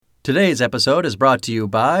Today's episode is brought to you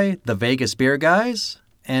by the Vegas Beer Guys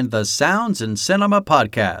and the Sounds and Cinema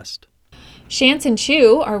podcast. Shantz and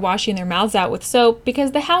Chu are washing their mouths out with soap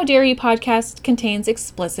because the How Dare You podcast contains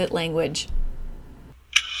explicit language.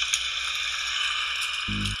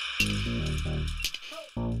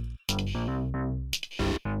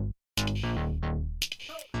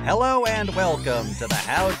 Hello and welcome to the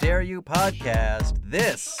How Dare You podcast.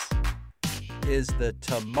 This is the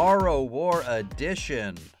Tomorrow War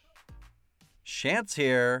edition. Shantz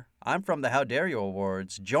here. I'm from the How Dare You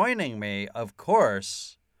Awards. Joining me, of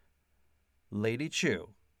course, Lady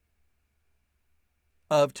Chu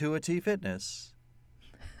of 2AT Fitness.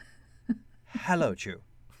 Hello, Chu.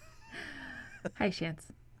 Hi, Shantz.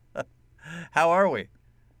 How are we?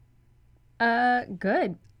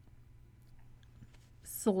 Good.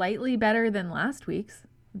 Slightly better than last week's.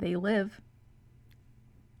 They live.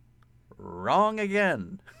 Wrong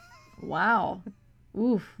again. Wow.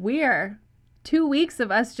 Oof. We are 2 weeks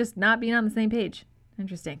of us just not being on the same page.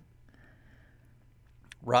 Interesting.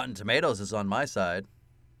 Rotten Tomatoes is on my side.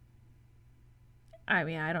 I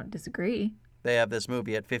mean, I don't disagree. They have this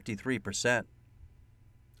movie at 53%.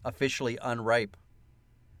 Officially unripe.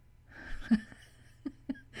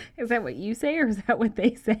 Is that what you say or is that what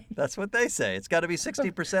they say? That's what they say. It's got to be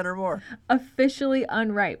 60% or more. Officially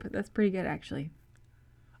unripe. That's pretty good, actually.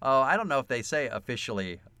 Oh, I don't know if they say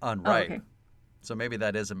officially unripe. Oh, okay. So maybe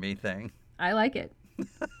that is a me thing. I like it.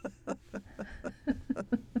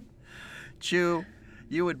 Chu,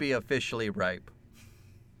 you would be officially ripe.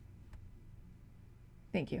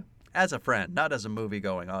 Thank you. As a friend, not as a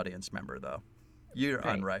movie-going audience member, though. You're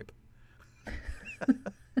Right. unripe.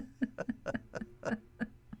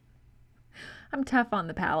 I'm tough on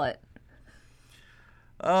the palate.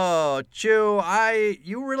 Oh, Chu,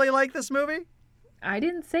 you really like this movie? I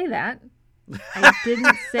didn't say that. I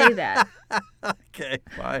didn't say that. Okay,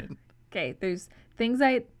 fine. Okay, there's things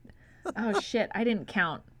oh shit, I didn't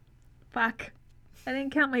count. Fuck. I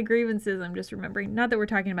didn't count my grievances, I'm just remembering. Not that we're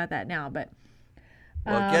talking about that now, but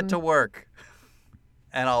Well, get to work.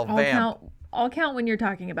 And I'll vamp. I'll count when you're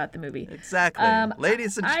talking about the movie. Exactly.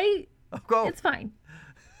 Ladies and go. It's fine.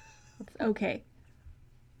 It's okay.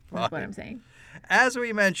 That's what I'm saying. As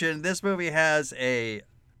we mentioned, this movie has a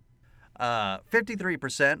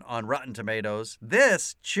 53% on Rotten Tomatoes.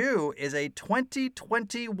 This, Chu, is a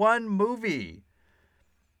 2021 movie.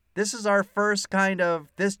 This is our first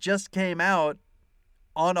this just came out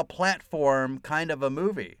on a platform kind of a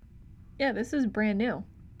movie. Yeah, this is brand new.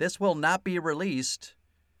 This will not be released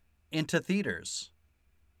into theaters.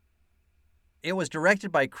 It was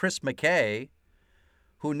directed by Chris McKay,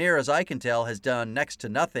 who, near as I can tell, has done next to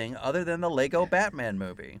nothing other than the Lego Batman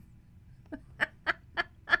movie.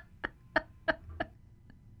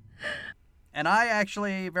 And I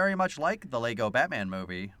actually very much like the Lego Batman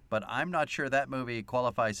movie, but I'm not sure that movie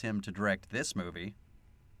qualifies him to direct this movie.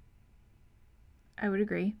 I would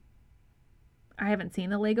agree. I haven't seen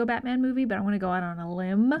the Lego Batman movie, but I want to go out on a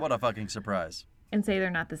limb. What a fucking surprise. And say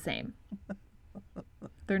they're not the same.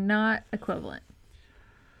 They're not equivalent.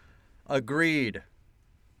 Agreed.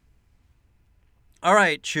 All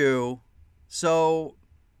right, Chu. So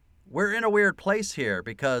we're in a weird place here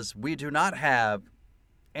because we do not have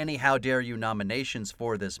any How Dare You nominations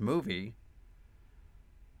for this movie.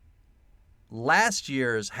 Last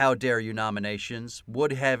year's How Dare You nominations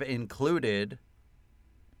would have included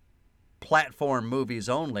platform movies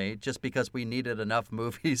only, just because we needed enough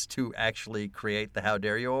movies to actually create the How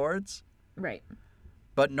Dare You Awards. Right.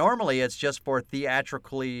 But normally it's just for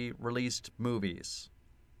theatrically released movies.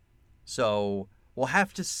 So we'll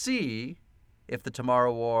have to see if the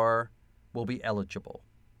Tomorrow War will be eligible.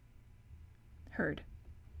 Heard.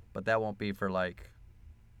 But that won't be for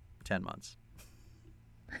 10 months.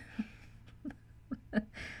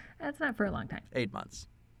 That's not for a long time. 8 months.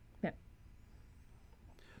 Yep.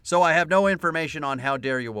 So I have no information on How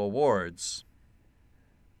Dare You Awards.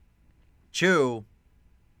 Chu,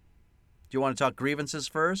 do you want to talk grievances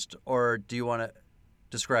first, or do you want to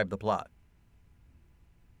describe the plot?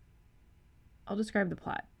 I'll describe the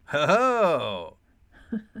plot. Oh!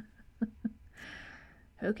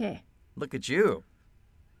 Okay. Look at you.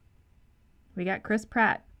 We got Chris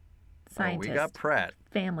Pratt, scientist. Oh, we got Pratt.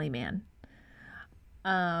 Family man.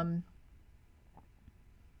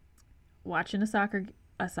 Watching a soccer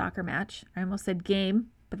match. I almost said game,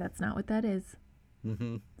 but that's not what that is.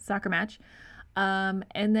 Mm-hmm. Soccer match. And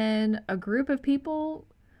then a group of people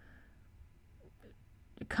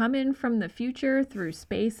come in from the future through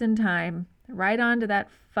space and time right onto that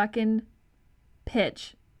fucking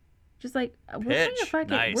pitch. Just like, what kind of fucking...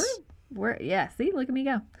 Nice. We're yeah, see? Look at me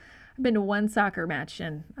go. I've been to one soccer match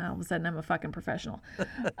and all of a sudden I'm a fucking professional.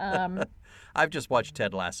 I've just watched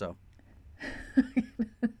Ted Lasso.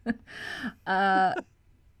 I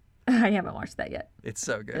haven't watched that yet. It's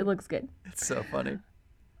so good. It looks good. It's so funny.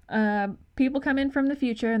 People come in from the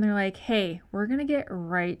future and they're like, hey, we're going to get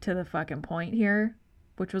right to the fucking point here,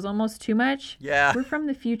 which was almost too much. Yeah. We're from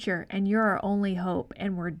the future and you're our only hope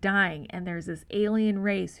and we're dying. And there's this alien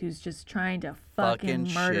race who's just trying to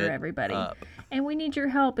fucking murder everybody. Up. And we need your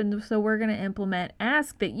help. And so we're going to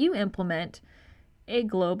ask that you implement a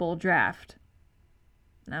global draft.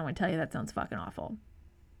 And I want to tell you that sounds fucking awful.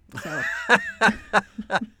 So...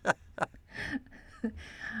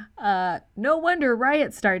 no wonder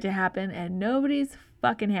riots start to happen and nobody's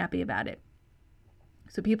fucking happy about it.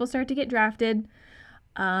 So people start to get drafted,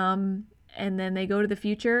 and then they go to the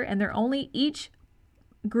future, and each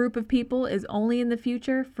group of people is only in the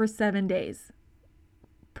future for 7 days.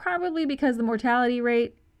 Probably because the mortality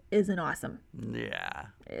rate isn't awesome. Yeah.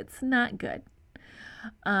 It's not good.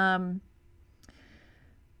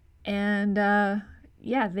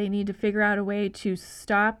 They need to figure out a way to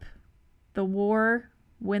stop the war,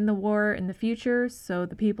 win the war in the future, so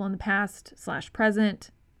the people in the past / present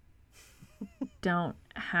don't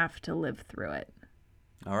have to live through it.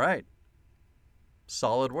 All right.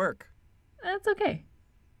 Solid work. That's okay.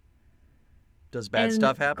 Does bad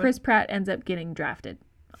stuff happen? Chris Pratt ends up getting drafted,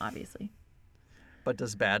 obviously. But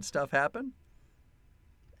does bad stuff happen?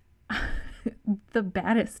 The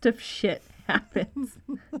baddest of shit happens.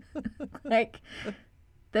 Like,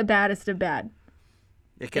 the baddest of bad.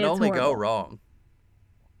 It can only go wrong.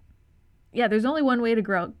 Yeah, there's only one way to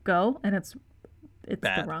go, and it's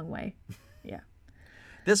bad. The wrong way. Yeah.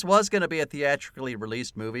 This was going to be a theatrically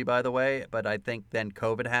released movie, by the way, but I think then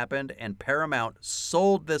COVID happened, and Paramount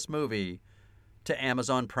sold this movie to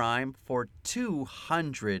Amazon Prime for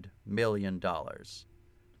 $200 million.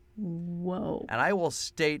 Whoa. And I will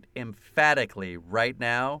state emphatically right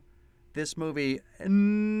now, this movie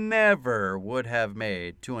never would have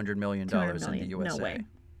made $200 million in the USA. No way.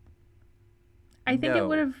 I think it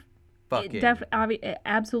would have. It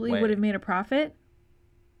absolutely would have made a profit,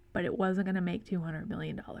 but it wasn't going to make $200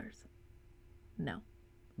 million. No.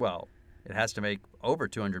 Well, it has to make over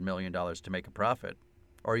 $200 million to make a profit.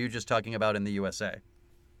 Or are you just talking about in the USA?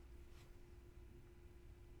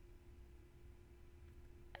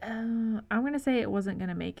 I'm going to say it wasn't going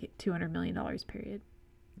to make it $200 million, period.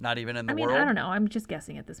 Not even in the world? I don't know. I'm just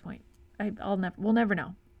guessing at this point. We'll never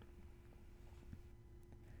know.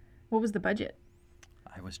 What was the budget?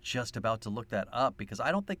 I was just about to look that up because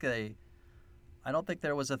I don't think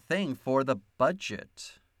there was a thing for the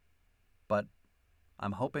budget. But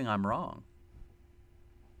I'm hoping I'm wrong.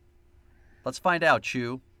 Let's find out,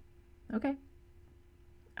 Chu. Okay.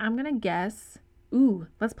 I'm going to guess. I'm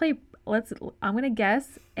going to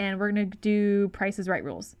guess and we're going to do Price is Right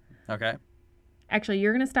rules. Okay. Actually,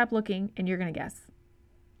 you're going to stop looking and you're going to guess.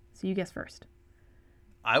 So you guess first.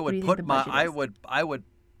 I would put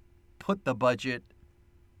the budget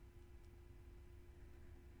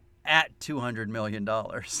at $200 million.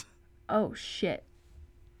 Oh shit.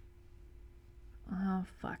 Oh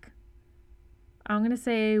fuck. I'm going to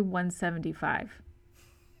say 175.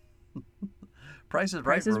 Price is right.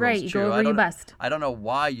 Price is right. You go over, you bust. I don't know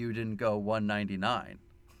why you didn't go 199.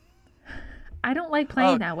 I don't like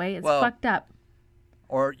playing that way. It's fucked up.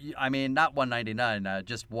 Or not 199,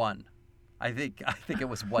 just one. I think it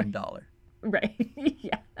was $1. Right.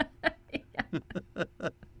 Yeah.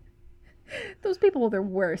 Those people are the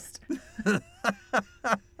worst. Like,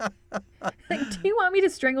 do you want me to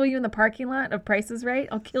strangle you in the parking lot of Price is Right?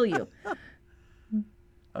 I'll kill you.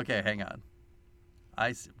 Okay, hang on.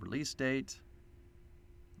 Release date.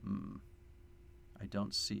 I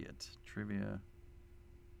don't see it. Trivia.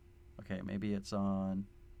 Okay, maybe it's on.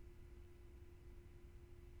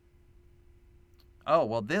 Oh,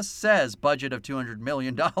 well, this says budget of $200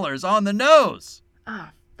 million on the nose.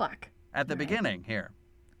 Ah, fuck. At the beginning here.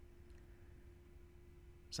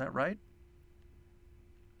 Is that right?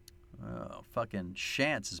 Oh, fucking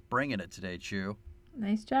Shantz is bringing it today, Chu.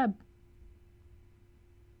 Nice job.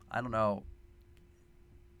 I don't know.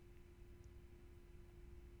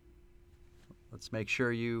 Let's make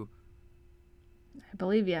sure you... I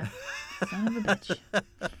believe you. Son of a bitch.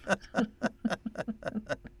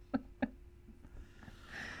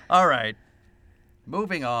 All right.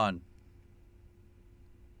 Moving on.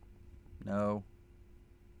 No.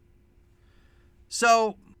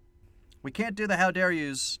 So, we can't do the how dare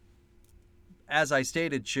yous as I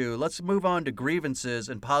stated, Chu. Let's move on to grievances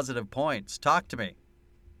and positive points. Talk to me.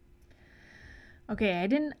 Okay,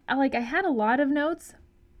 I had a lot of notes,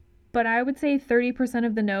 But I would say 30%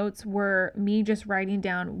 of the notes were me just writing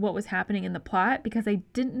down what was happening in the plot because I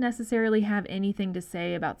didn't necessarily have anything to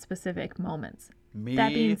say about specific moments.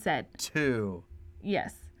 That being said, too.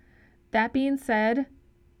 yes. That being said,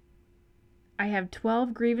 I have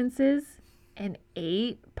 12 grievances and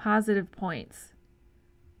 8 positive points.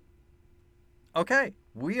 Okay,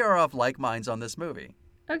 we are of like minds on this movie.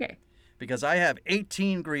 Okay. Because I have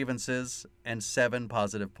 18 grievances and 7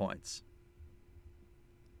 positive points.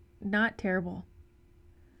 Not terrible.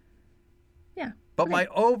 Yeah. But okay. my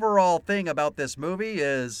overall thing about this movie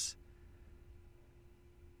is,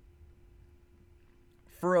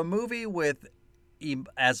 for a movie with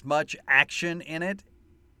as much action in it,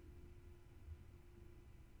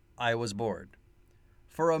 I was bored.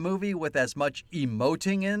 For a movie with as much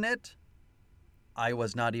emoting in it, I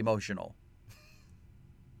was not emotional.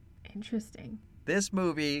 Interesting. This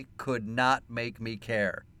movie could not make me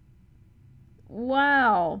care.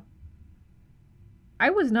 Wow. I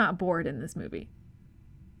was not bored in this movie.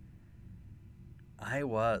 I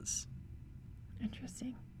was.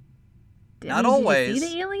 Interesting. Not always. Did you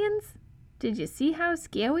see the aliens? Did you see how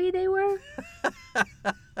scary they were?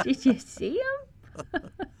 Did you see them?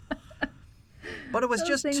 But it was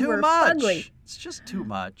Those just too much. Ugly. It's just too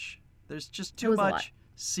much. There's just too much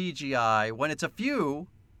CGI. When it's a few,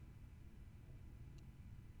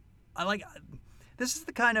 this is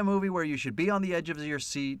the kind of movie where you should be on the edge of your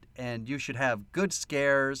seat and you should have good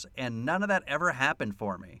scares, and none of that ever happened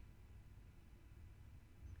for me.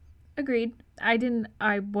 Agreed.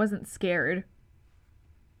 I wasn't scared.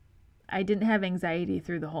 I didn't have anxiety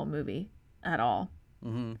through the whole movie at all.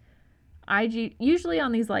 Mm-hmm. Usually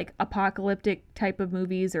on these like apocalyptic type of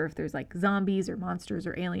movies, or if there's like zombies or monsters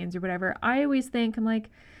or aliens or whatever, I always think, I'm like,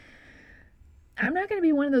 I'm not going to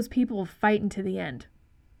be one of those people fighting to the end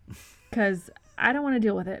because I don't want to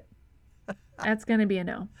deal with it. That's going to be a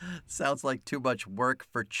no. Sounds like too much work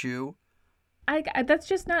for Chu. That's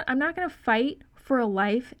just not, I'm not going to fight for a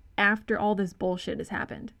life after all this bullshit has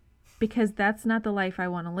happened, because that's not the life I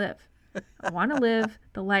want to live. I want to live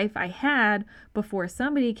the life I had before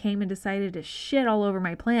somebody came and decided to shit all over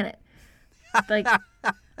my planet. Like,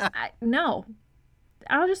 no.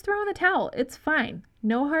 I'll just throw in the towel. It's fine.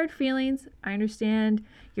 No hard feelings. I understand.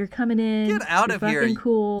 You're coming in. Get out of here.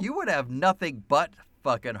 Cool. You would have nothing but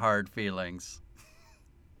fucking hard feelings.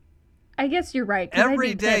 I guess you're right.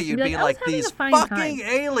 Every day you'd be like these fucking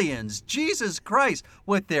aliens. Jesus Christ.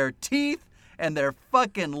 With their teeth and their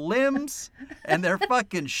fucking limbs and their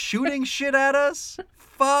fucking shooting shit at us.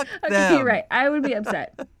 Fuck them. Okay, you're right. I would be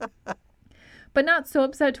upset. But not so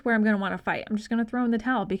upset to where I'm going to want to fight. I'm just going to throw in the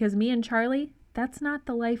towel, because me and Charlie, that's not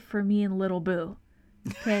the life for me and little Boo.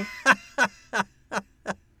 Okay?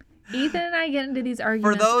 Ethan and I get into these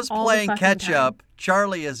arguments. For those all playing the catch time. up,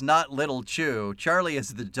 Charlie is not little Chu. Charlie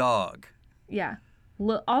is the dog. Yeah.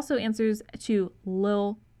 Also answers to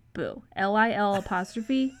Lil Boo. Lil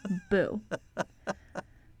apostrophe Boo.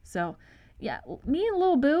 So, yeah, me and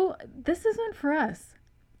Lil Boo, this isn't for us.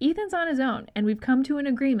 Ethan's on his own, and we've come to an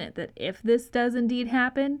agreement that if this does indeed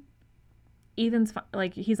happen, Ethan's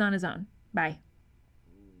he's on his own. Bye.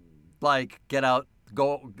 Like, get out,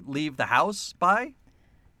 go, leave the house? Bye?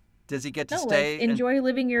 Does he get to stay? Enjoy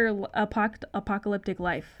living your apocalyptic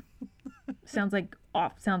life. Sounds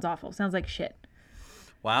awful. Sounds like shit.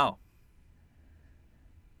 Wow.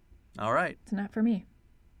 All right. It's not for me.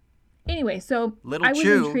 Anyway, so Little I was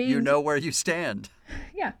Chu, intrigued. you know where you stand.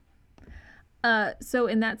 Yeah. So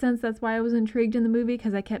in that sense, that's why I was intrigued in the movie,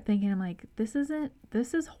 because I kept thinking, I'm like, this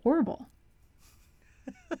is horrible.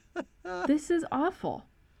 This is awful.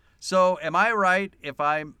 So am I right if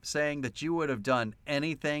I'm saying that you would have done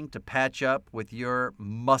anything to patch up with your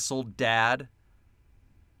muscled dad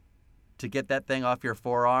to get that thing off your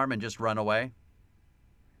forearm and just run away?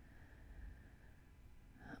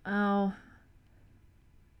 Oh,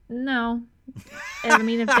 no. I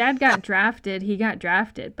mean, if Dad got drafted, he got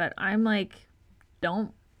drafted. But I'm like,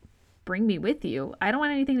 don't bring me with you. I don't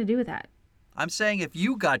want anything to do with that. I'm saying if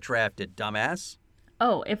you got drafted, dumbass.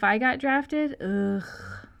 Oh, if I got drafted? Ugh.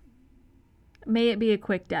 May it be a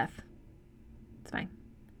quick death. It's fine.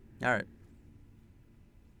 All right.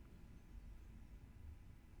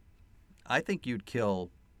 I think you'd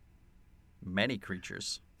kill many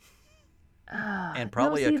creatures. And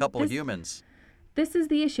probably a couple humans. This is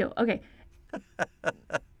the issue. Okay.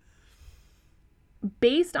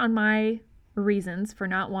 Based on my reasons for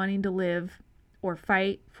not wanting to live or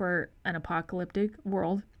fight for an apocalyptic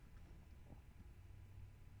world,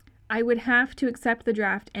 I would have to accept the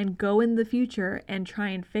draft and go in the future and try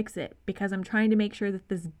and fix it, because I'm trying to make sure that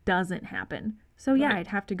this doesn't happen. So yeah, right. I'd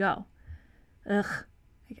have to go. Ugh.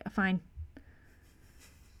 Fine.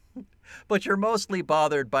 But you're mostly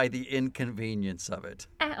bothered by the inconvenience of it.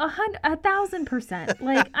 1,000%.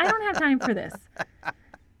 Like, I don't have time for this.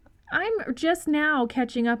 I'm just now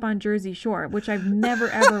catching up on Jersey Shore, which I've never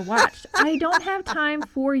ever watched. I don't have time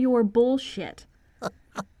for your bullshit.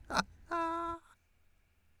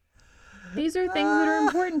 These are things that are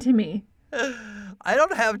important to me. I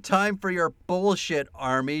don't have time for your bullshit,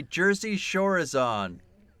 Army. Jersey Shore is on.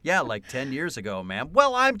 Yeah, like 10 years ago, ma'am.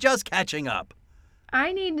 Well, I'm just catching up.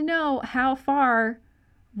 I need to know how far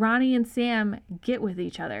Ronnie and Sam get with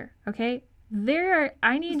each other, okay?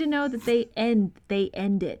 I need to know that they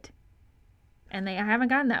end it. And I haven't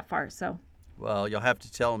gotten that far, so. Well, you'll have to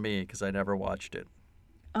tell me because I never watched it.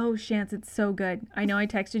 Oh, Shantz, it's so good. I know I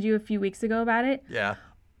texted you a few weeks ago about it. Yeah.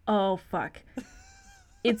 Oh, fuck.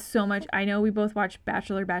 It's so much. I know we both watched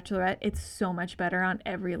Bachelor, Bachelorette. It's so much better on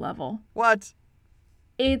every level. What?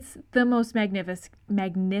 It's the most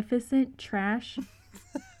magnificent trash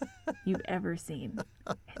you've ever seen.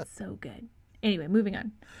 It's so good. Anyway, moving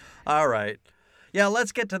on. All right. Yeah,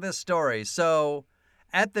 let's get to this story. So,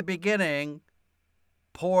 at the beginning,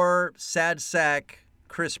 poor sad sack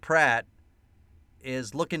Chris Pratt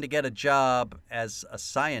is looking to get a job as a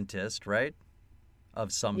scientist, right?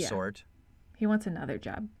 Of some sort. He wants another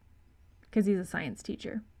job because he's a science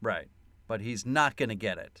teacher. Right. But he's not going to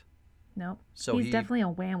get it. Nope. So he's definitely a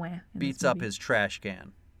wham-wham. Beats up his trash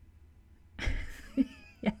can.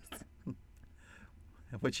 Yes.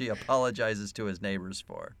 Which he apologizes to his neighbors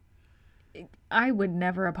for. I would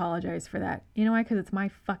never apologize for that. You know why? Because it's my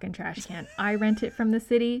fucking trash can. I rent it from the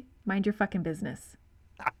city. Mind your fucking business.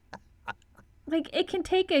 Like, it can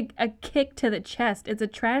take a kick to the chest. It's a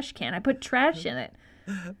trash can. I put trash in it.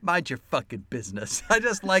 Mind your fucking business. I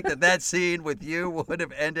just like that scene with you would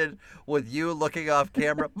have ended with you looking off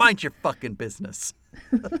camera. Mind your fucking business.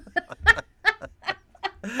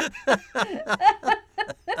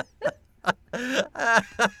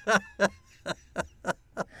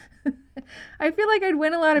 I feel like I'd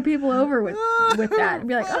win a lot of people over with that and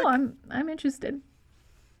be like, oh, I'm interested.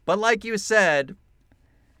 But like you said,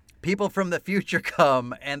 people from the future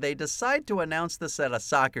come and they decide to announce this at a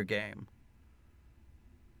soccer game.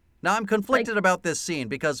 Now, I'm conflicted about this scene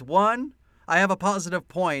because, one, I have a positive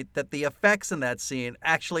point that the effects in that scene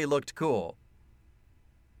actually looked cool.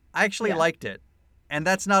 I actually liked it. And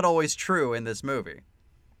that's not always true in this movie.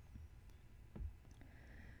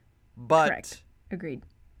 But correct. Agreed.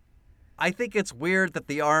 I think it's weird that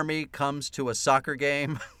the Army comes to a soccer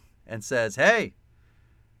game and says, hey,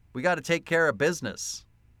 we got to take care of business.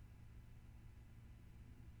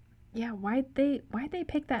 Yeah, why'd they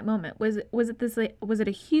pick that moment? Was it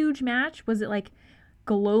a huge match? Was it like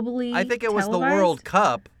globally I think it was televised? the World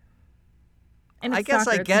Cup. And I guess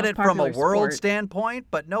soccer, I get it from a world sport. standpoint,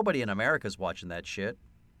 but nobody in America's watching that shit.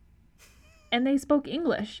 And they spoke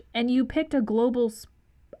English, and you picked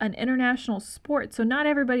an international sport, so not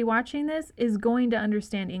everybody watching this is going to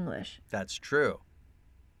understand English. That's true.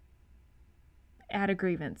 Add a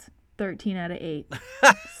grievance. 13 out of 8.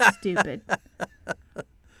 Stupid.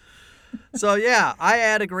 So, yeah, I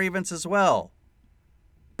add a grievance as well.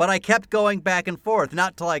 But I kept going back and forth,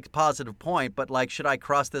 not to like positive point, but like, should I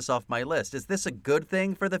cross this off my list? Is this a good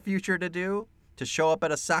thing for the future to do? To show up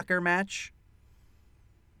at a soccer match?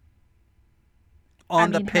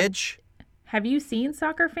 On the pitch? Have you seen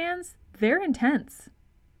soccer fans? They're intense.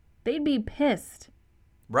 They'd be pissed.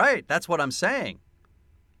 Right, that's what I'm saying.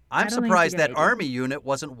 I'm surprised that Army unit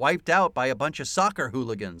wasn't wiped out by a bunch of soccer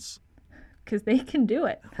hooligans. Because they can do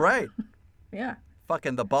it. Right. Yeah.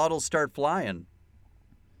 Fucking the bottles start flying.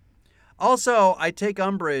 Also, I take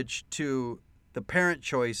umbrage to the parent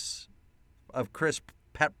choice of Chris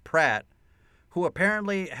Pratt, who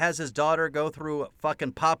apparently has his daughter go through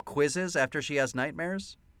fucking pop quizzes after she has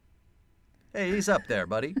nightmares. Hey, he's up there,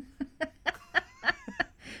 buddy.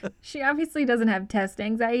 She obviously doesn't have test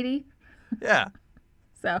anxiety. Yeah.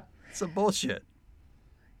 So. Some bullshit.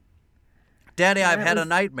 Daddy, I've had a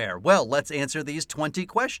nightmare. Well, let's answer these 20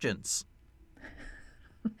 questions.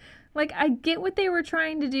 Like, I get what they were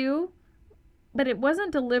trying to do, but it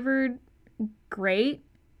wasn't delivered great.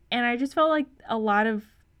 And I just felt like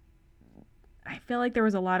there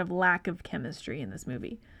was a lot of lack of chemistry in this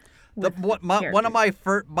movie. One of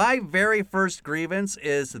my very first grievance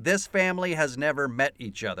is this family has never met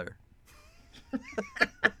each other.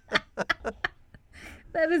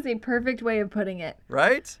 That is a perfect way of putting it.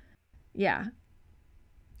 Right? Yeah.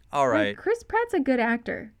 All right. Like, Chris Pratt's a good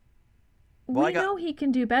actor. Well, we know he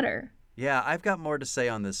can do better. Yeah, I've got more to say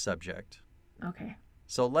on this subject. Okay.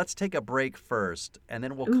 So let's take a break first, and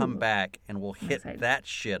then we'll come back and we'll hit that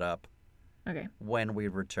shit up. Okay. When we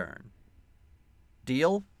return.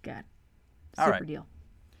 Deal? God. All Super right. deal.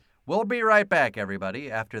 We'll be right back, everybody,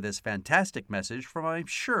 after this fantastic message from, I'm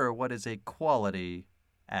sure, what is a quality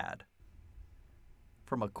ad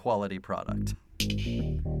from a quality product.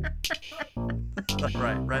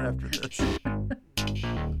 right after this.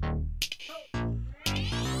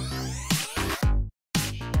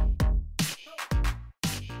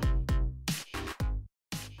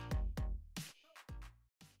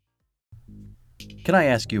 Can I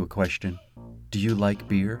ask you a question? Do you like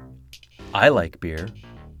beer? I like beer.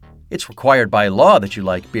 It's required by law that you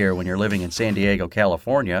like beer when you're living in San Diego,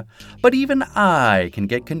 California, but even I can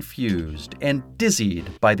get confused and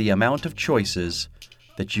dizzied by the amount of choices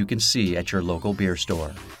that you can see at your local beer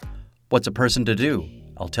store. What's a person to do?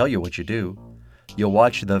 I'll tell you what you do. You'll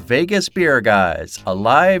watch the Vegas Beer Guys, a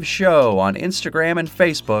live show on Instagram and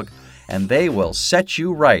Facebook, and they will set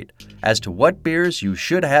you right as to what beers you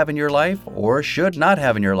should have in your life or should not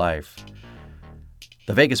have in your life.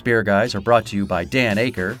 The Vegas Beer Guys are brought to you by Dan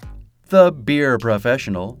Aker, the beer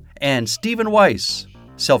professional, and Stephen Weiss,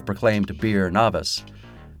 self-proclaimed beer novice.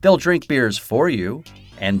 They'll drink beers for you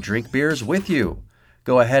and drink beers with you.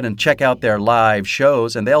 Go ahead and check out their live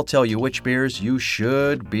shows, and they'll tell you which beers you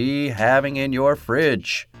should be having in your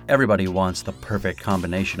fridge. Everybody wants the perfect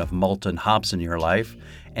combination of malt and hops in your life,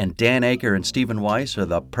 and Dan Aker and Stephen Weiss are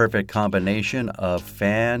the perfect combination of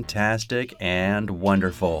fantastic and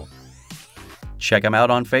wonderful. Check them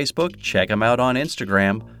out on Facebook. Check them out on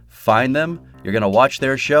Instagram. Find them. You're going to watch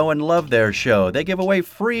their show and love their show. They give away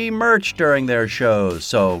free merch during their shows.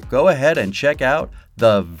 So go ahead and check out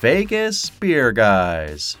the Vegas Beer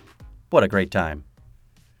Guys. What a great time.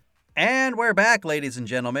 And we're back, ladies and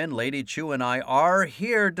gentlemen. Lady Chu and I are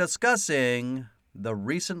here discussing the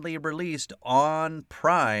recently released on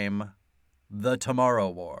Prime, The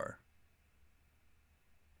Tomorrow War.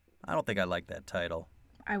 I don't think I like that title.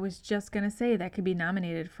 I was just going to say that could be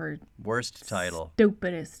nominated for worst title.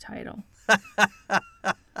 Stupidest title.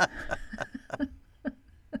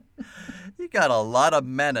 You got a lot of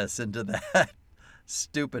menace into that.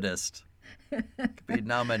 Stupidest. Could be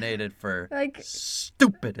nominated for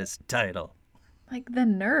stupidest title. Like the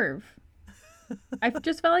nerve. I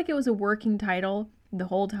just felt like it was a working title the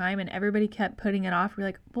whole time, and everybody kept putting it off. We're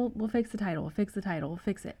like, we'll fix the title. We'll fix the title. We'll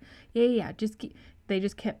fix it. Yeah. They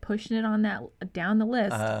just kept pushing it on that down the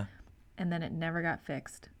list, and then it never got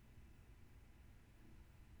fixed.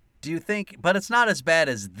 Do you think? But it's not as bad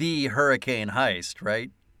as the Hurricane Heist,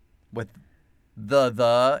 right? With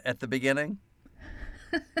the at the beginning.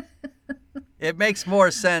 It makes more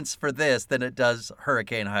sense for this than it does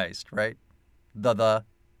Hurricane Heist, right? The.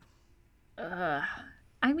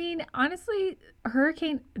 I mean, honestly,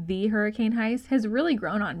 Hurricane Heist has really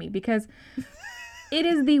grown on me because it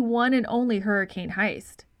is the one and only Hurricane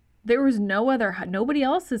Heist. There was nobody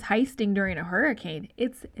else is heisting during a hurricane.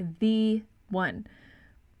 It's the one.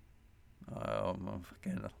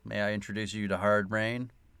 May I introduce you to Hard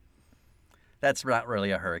Rain? That's not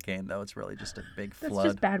really a hurricane, though. It's really just a big flood. That's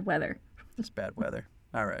just bad weather. It's bad weather.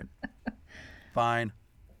 All right. Fine.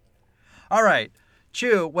 All right.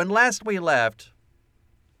 Chu, when last we left,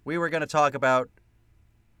 we were going to talk about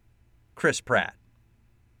Chris Pratt.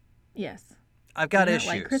 Yes. I've got you issues.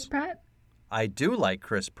 Like Chris Pratt? I do like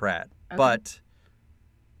Chris Pratt, okay.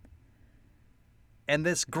 And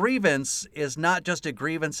this grievance is not just a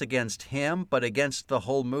grievance against him, but against the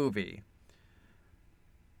whole movie.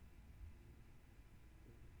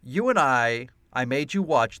 You and I made you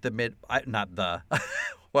watch wait,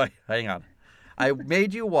 hang on. I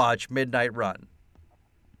made you watch Midnight Run.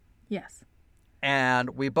 Yes.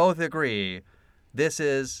 And we both agree this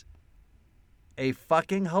is a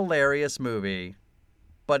fucking hilarious movie,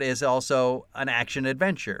 but is also an action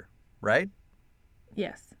adventure, right?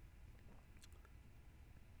 Yes.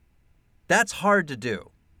 That's hard to do.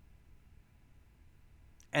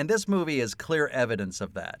 And this movie is clear evidence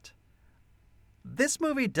of that. This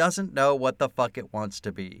movie doesn't know what the fuck it wants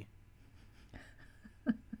to be.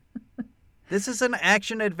 This is an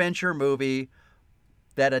action-adventure movie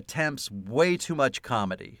that attempts way too much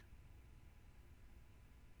comedy.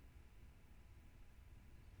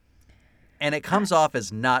 And it comes off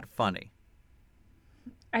as not funny.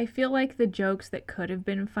 I feel like the jokes that could have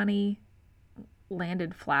been funny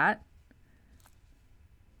landed flat.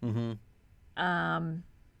 Mm-hmm. I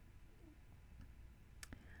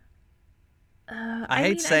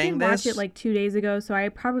hate saying this. I did watch it like 2 days ago, so I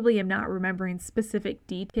probably am not remembering specific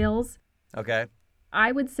details. Okay.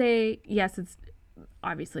 I would say, yes, it's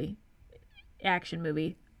obviously action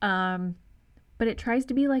movie. But it tries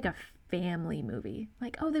to be like a family movie.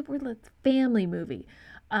 Like, oh, we're a family movie.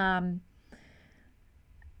 I'm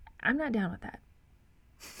not down with that.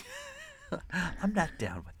 I'm not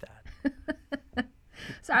down with that.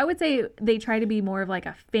 So I would say they try to be more of like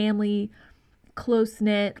a family,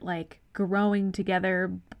 close-knit, like growing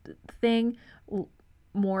together thing,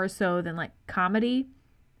 more so than like comedy.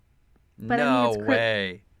 But I mean, No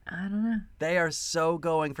way. I don't know. They are so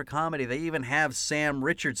going for comedy. They even have Sam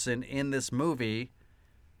Richardson in this movie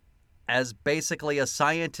as basically a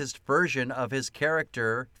scientist version of his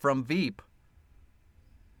character from Veep.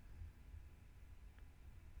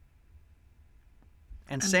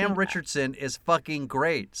 And Sam Richardson is fucking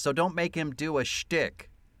great, so don't make him do a shtick.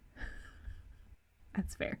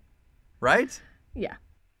 That's fair. Right? Yeah.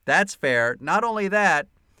 That's fair. Not only that,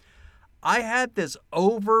 I had this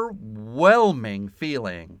overwhelming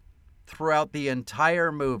feeling throughout the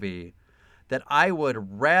entire movie that I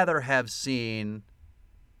would rather have seen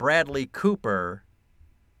Bradley Cooper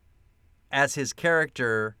as his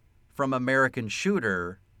character from American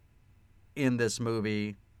Shooter in this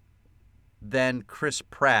movie than Chris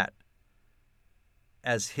Pratt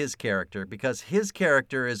as his character, because his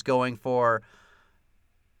character is going for,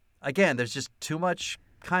 again, there's just too much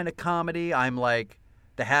kind of comedy. I'm like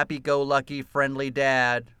the happy-go-lucky, friendly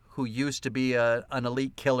dad who used to be an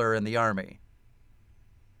elite killer in the Army.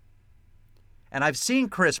 And I've seen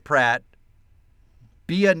Chris Pratt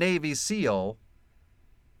be a Navy SEAL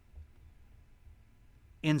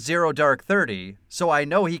in Zero Dark 30, so I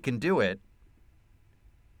know he can do it.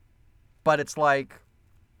 But it's like...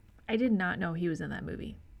 I did not know he was in that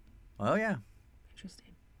movie. Oh, yeah.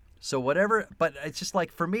 Interesting. So whatever... But it's just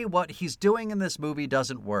like, for me, what he's doing in this movie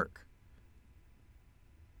doesn't work.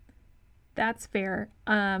 That's fair.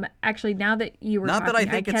 Actually, now that you were Not talking, that I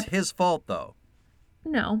think it's his fault, though.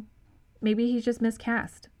 No. Maybe he's just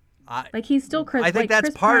miscast. Like, he's still Chris. I think like that's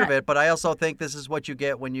Chris part Pratt. of it, but I also think this is what you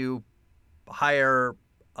get when you hire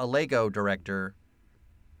a Lego director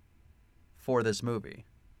for this movie.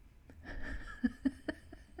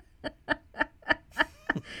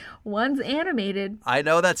 One's animated. I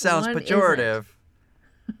know that sounds One pejorative.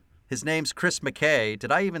 His name's Chris McKay.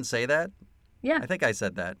 Did I even say that? Yeah. I think I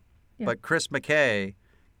said that. Yeah. But Chris McKay,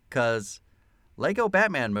 because Lego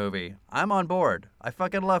Batman movie, I'm on board. I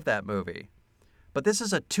fucking love that movie. But this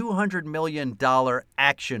is a $200 million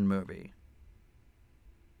action movie.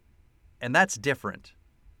 And that's different.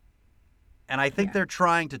 And I think they're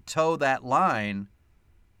trying to toe that line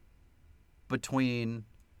between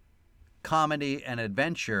comedy and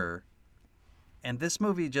adventure. And this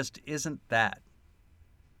movie just isn't that.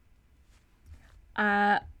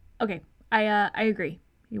 Okay. I agree.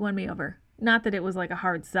 You won me over. Not that it was like a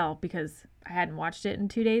hard sell because I hadn't watched it in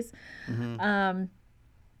 2 days. Mm-hmm.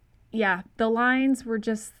 Yeah, the lines were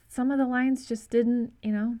just, some of the lines just didn't,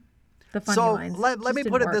 the funny lines. So let me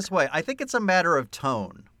put it this way. I think it's a matter of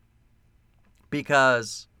tone.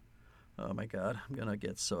 Because, oh my God, I'm going to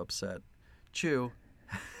get so upset. Chu,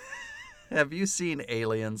 have you seen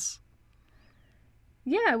Aliens?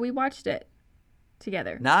 Yeah, we watched it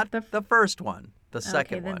together. Not the first one, the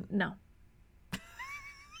second then, one. No.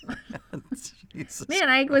 Jesus Man,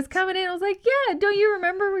 I was coming in. I was like, "Yeah, don't you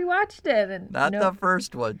remember we watched it?" And Not the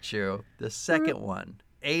first one, Chu. The second one.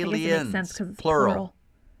 Aliens. I guess it makes sense 'cause it's plural.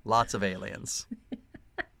 Lots of aliens.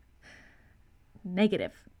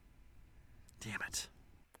 Negative. Damn it.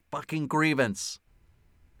 Fucking grievance.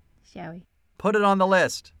 Shall we? Put it on the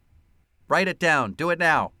list. Write it down. Do it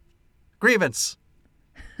now. Grievance.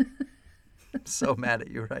 I'm so mad at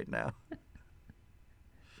you right now.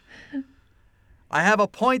 I have a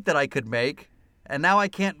point that I could make, and now I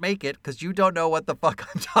can't make it because you don't know what the fuck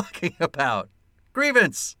I'm talking about.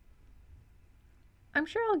 Grievance. I'm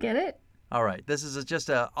sure I'll get it. All right. This is just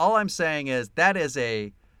all I'm saying is that is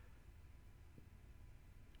a,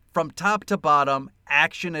 from top to bottom,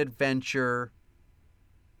 action adventure,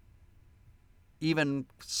 even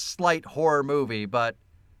slight horror movie, but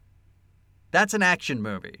that's an action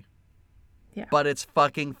movie. Yeah. But it's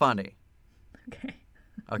fucking funny. Okay.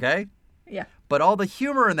 Okay? Yeah. But all the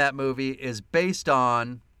humor in that movie is based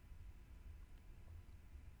on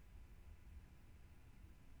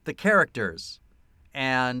the characters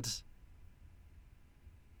and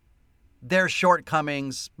their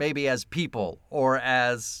shortcomings, maybe as people or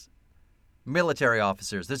as military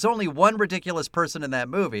officers. There's only one ridiculous person in that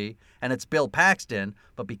movie, and it's Bill Paxton.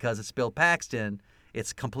 But because it's Bill Paxton,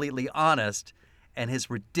 it's completely honest, and his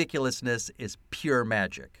ridiculousness is pure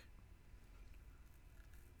magic.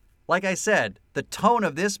 Like I said, the tone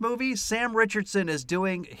of this movie, Sam Richardson is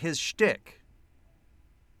doing his shtick.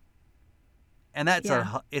 And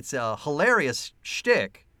it's a hilarious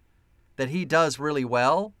shtick that he does really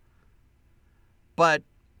well. But,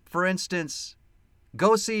 for instance,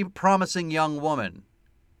 go see Promising Young Woman,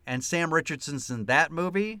 and Sam Richardson's in that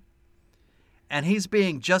movie, And he's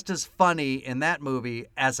being just as funny in that movie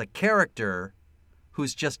as a character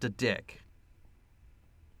who's just a dick.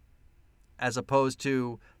 As opposed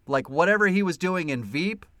to, like, whatever he was doing in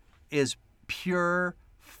Veep is pure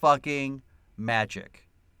fucking magic.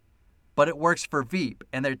 But it works for Veep,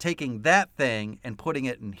 and they're taking that thing and putting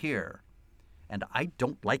it in here. And I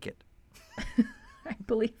don't like it. I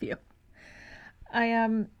believe you.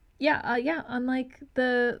 Unlike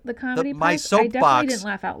the comedy my parts, I definitely soapbox- didn't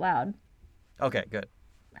laugh out loud. Okay, good.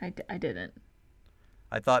 I didn't.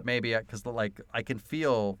 I thought maybe, because I can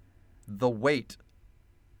feel the weight,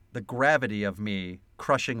 the gravity of me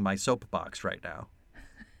crushing my soapbox right now.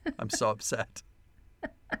 I'm so upset.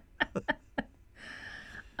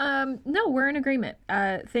 No, we're in agreement.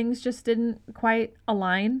 Things just didn't quite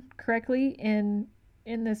align correctly in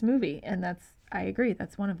this movie, and I agree.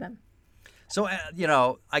 That's one of them. So,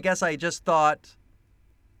 I guess I just thought,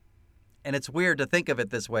 and it's weird to think of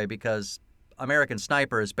it this way because American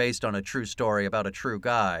Sniper is based on a true story about a true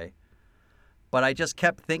guy, but I just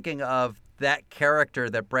kept thinking of that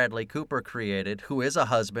character that Bradley Cooper created, who is a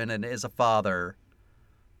husband and is a father,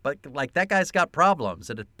 but like that guy's got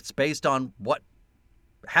problems, and it's based on what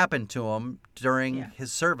happened to him during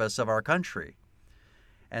his service of our country.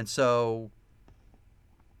 And so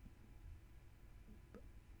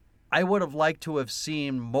I would have liked to have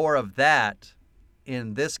seen more of that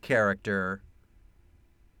in this character,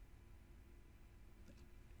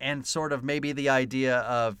 and sort of maybe the idea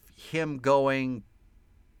of him going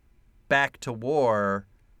back to war,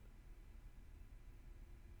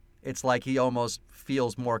 it's like he almost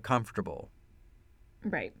feels more comfortable.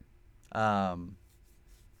 Right. I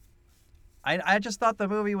just thought the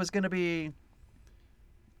movie was going to be,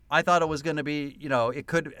 I thought it was going to be, it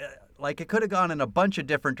could have gone in a bunch of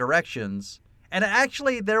different directions. And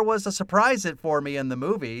actually there was a surprise for me in the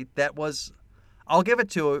movie that was, I'll give it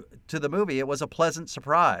to the movie. It was a pleasant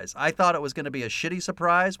surprise. I thought it was going to be a shitty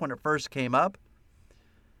surprise when it first came up,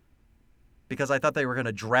 because I thought they were going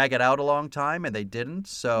to drag it out a long time, and they didn't.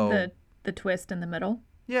 So the twist in the middle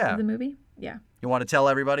of the movie? Yeah. You want to tell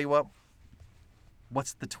everybody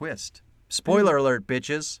what's the twist? Spoiler alert,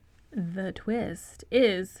 bitches. The twist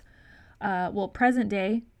is, present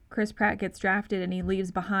day, Chris Pratt gets drafted and he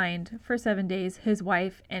leaves behind for 7 days his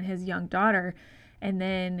wife and his young daughter. And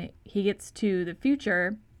then he gets to the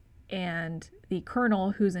future, and the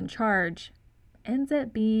colonel who's in charge ends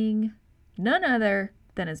up being none other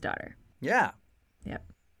than his daughter. Yeah. Yep.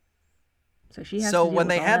 So she has. So to deal when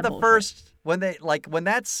with they all had that the bullshit. when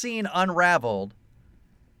that scene unraveled,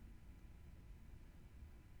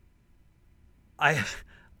 I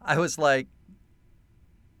was like,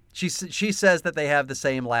 she says that they have the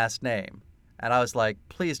same last name. And I was like,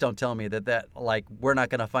 please don't tell me that we're not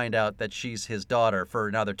going to find out that she's his daughter for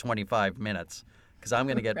another 25 minutes, because I'm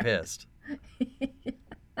going to get pissed.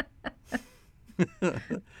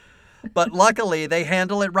 But luckily they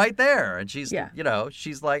handle it right there. And she's,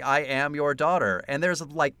 she's like, I am your daughter. And there's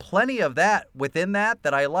like plenty of that within that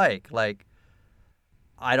I like. Like,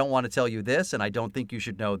 I don't want to tell you this, and I don't think you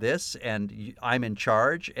should know this, and I'm in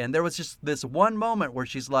charge. And there was just this one moment where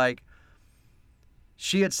she's like,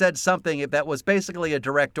 she had said something that was basically a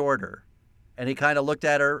direct order. And he kind of looked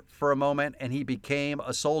at her for a moment, and he became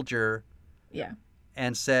a soldier. Yeah.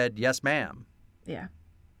 And said, yes, ma'am. Yeah.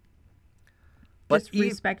 But just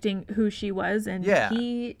respecting who she was. And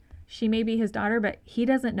she may be his daughter, but he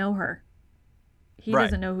doesn't know her. He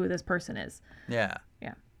doesn't know who this person is. Yeah.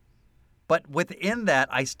 Yeah. But within that,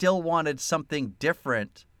 I still wanted something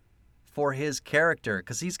different for his character,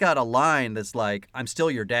 because he's got a line that's like, I'm still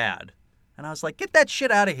your dad. And I was like, get that shit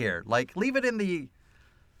out of here. Like, leave it in the...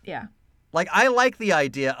 Yeah. Like, I like the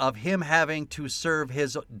idea of him having to serve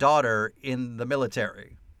his daughter in the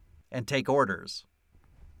military and take orders.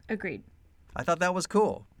 Agreed. I thought that was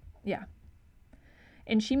cool. Yeah.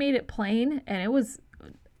 And she made it plain, and it was,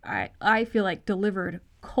 I feel like, delivered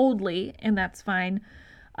coldly, and that's fine.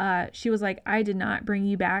 She was like, I did not bring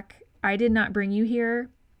you back. I did not bring you here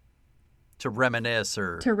to reminisce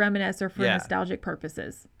or for nostalgic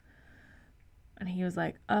purposes. And he was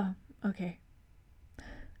like, oh, okay.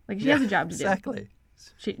 Like, she has a job to do. Exactly.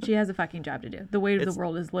 She has a fucking job to do. The weight of the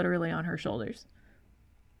world is literally on her shoulders.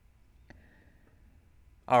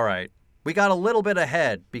 All right. We got a little bit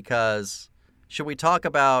ahead, because should we talk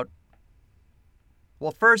about...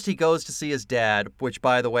 Well, first he goes to see his dad, which,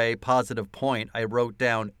 by the way, positive point, I wrote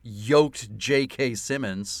down yoked J.K.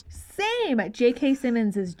 Simmons. Same. J.K.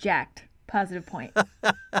 Simmons is jacked. Positive point.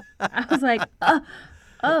 I was like,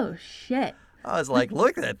 oh, shit. I was like,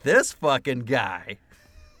 look at this fucking guy.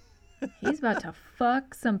 He's about to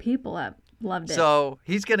fuck some people up. Loved it. So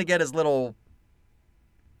he's going to get his little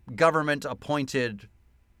government-appointed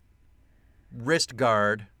wrist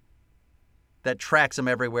guard that tracks him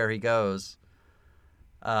everywhere he goes,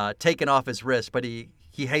 taken off his wrist, but he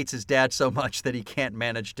hates his dad so much that he can't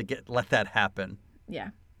manage to let that happen. Yeah.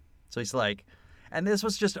 So he's like, and this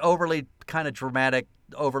was just overly kind of dramatic,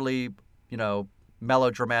 overly,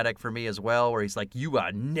 melodramatic for me as well, where he's like, you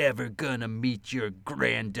are never gonna meet your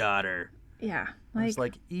granddaughter. Yeah. I was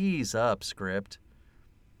like, ease up, script.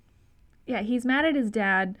 Yeah, he's mad at his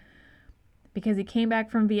dad because he came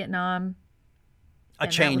back from Vietnam. A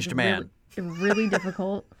changed man. Really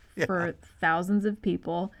difficult for thousands of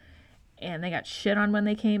people. And they got shit on when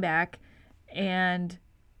they came back. And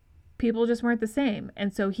people just weren't the same.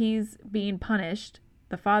 And so he's being punished.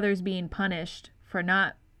 The father's being punished for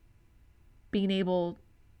not being able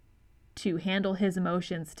to handle his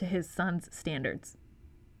emotions to his son's standards.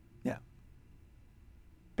 Yeah.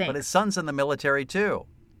 Thanks. But his son's in the military too.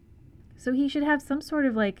 So he should have some sort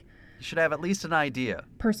of He should have at least an idea.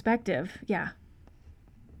 Perspective. Yeah.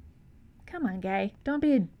 Come on, guy. Don't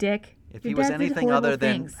be a dick. If he was anything other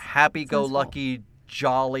than happy-go-lucky,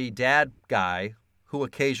 jolly dad guy who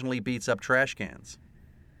occasionally beats up trash cans.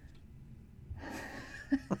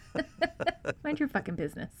 Mind your fucking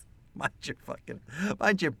business. Mind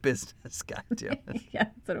your business, goddamn it. Yeah,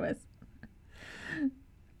 that's what it was.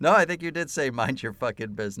 No, I think you did say mind your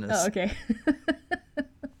fucking business. Oh, okay.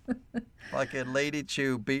 Fucking Lady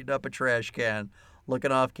Chu beating up a trash can,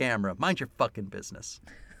 looking off camera. Mind your fucking business.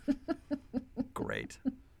 Great.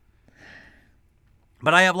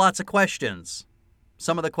 But I have lots of questions.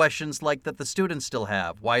 Some of the questions like that the students still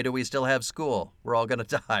have. Why do we still have school? We're all going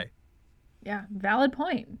to die. Yeah, valid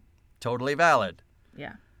point. Totally valid.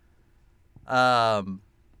 Yeah.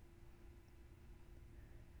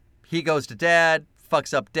 He goes to dad,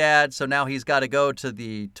 fucks up dad, so now he's got to go to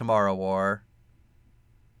the Tomorrow War,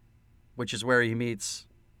 which is where he meets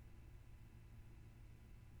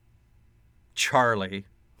Charlie.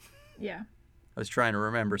 Yeah. I was trying to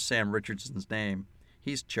remember Sam Richardson's name.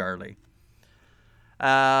 He's Charlie.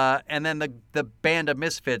 And then the band of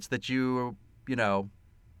misfits that you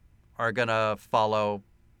are going to follow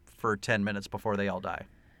for 10 minutes before they all die.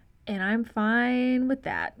 And I'm fine with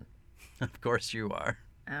that. Of course you are.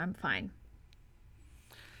 I'm fine.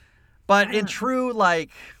 But in true, I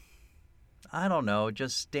don't know,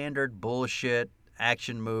 just standard bullshit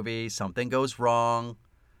action movie, something goes wrong.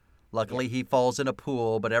 Luckily, he falls in a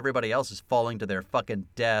pool, but everybody else is falling to their fucking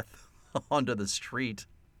death onto the street.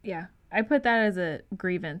 Yeah, I put that as a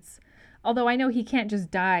grievance. Although I know he can't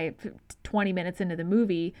just die 20 minutes into the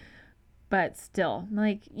movie, but still,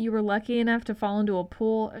 you were lucky enough to fall into a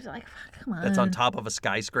pool. I was like, come on. That's on top of a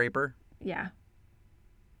skyscraper? Yeah.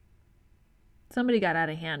 Somebody got out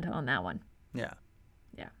of hand on that one. Yeah.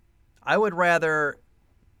 Yeah. I would rather...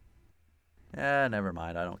 never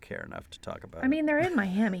mind. I don't care enough to talk about it. I mean, they're in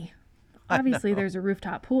Miami. Obviously, there's a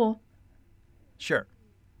rooftop pool. Sure.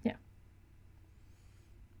 Yeah.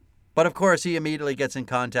 But of course, he immediately gets in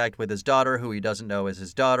contact with his daughter, who he doesn't know is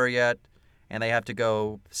his daughter yet, and they have to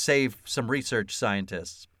go save some research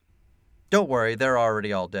scientists. Don't worry, they're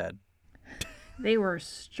already all dead. They were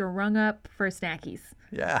strung up for snackies.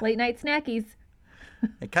 Yeah. Late night snackies.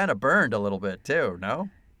 It kind of burned a little bit, too, no?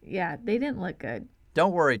 Yeah, they didn't look good.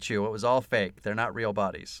 Don't worry, Chu. It was all fake. They're not real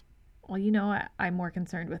bodies. Well, I'm more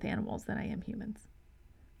concerned with animals than I am humans.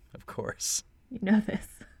 Of course. You know this.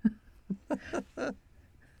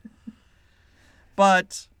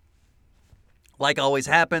 But, like always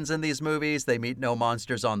happens in these movies, they meet no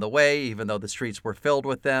monsters on the way, even though the streets were filled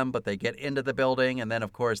with them, but they get into the building, and then,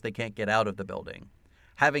 of course, they can't get out of the building.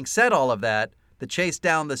 Having said all of that, the chase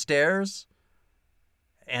down the stairs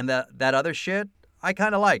and that other shit, I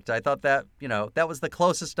kind of liked. I thought that, that was the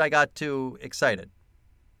closest I got to excited.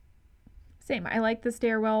 Same. I like the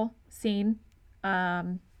stairwell scene. We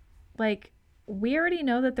already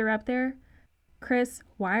know that they're up there. Chris,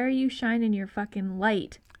 why are you shining your fucking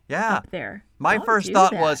light up there? My first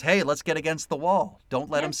thought was, hey, let's get against the wall. Don't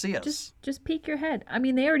let them see us. Just peek your head. I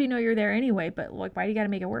mean, they already know you're there anyway, but why do you got to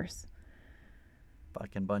make it worse?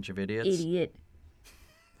 Fucking bunch of idiots. Idiot.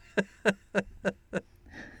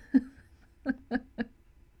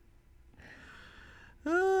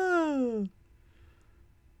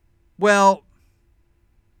 Well,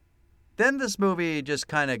 then this movie just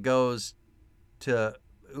kind of goes to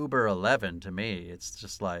Uber 11 to me. It's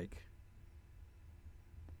just like,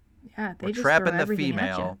 yeah, we're trapping the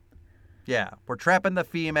female. Yeah, we're trapping the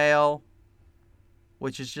female,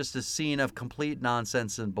 which is just a scene of complete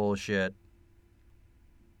nonsense and bullshit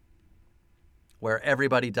where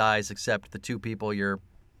everybody dies except the two people you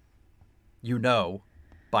know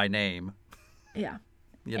by name. Yeah.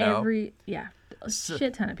 A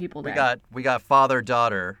shit ton of people We died. got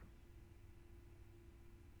father-daughter.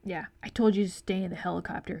 Yeah. I told you to stay in the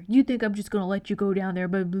helicopter. You think I'm just going to let you go down there,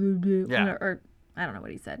 blah, blah, blah. Yeah. Or I don't know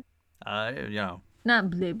what he said. You know. Not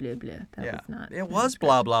blah, blah, blah. That Yeah. was not. It was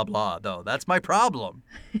blah, blah, blah, though. That's my problem.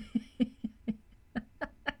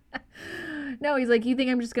 No, he's like, you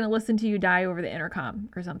think I'm just going to listen to you die over the intercom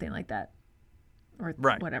or something like that? Or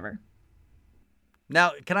Right. whatever.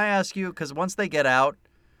 Now, can I ask you, because once they get out,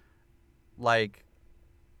 like,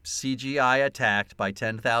 CGI attacked by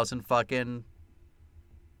 10,000 fucking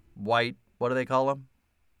white, what do they call them?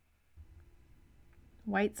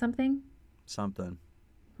 White something? Something.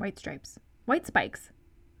 White stripes. White spikes.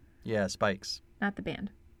 Yeah, spikes. Not the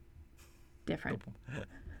band. Different.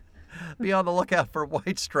 Be on the lookout for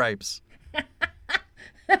white stripes.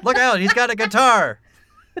 Look out, he's got a guitar.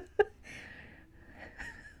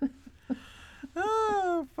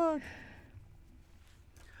 Oh, fuck.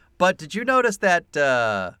 But did you notice that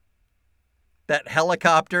that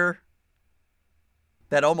helicopter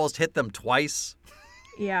that almost hit them twice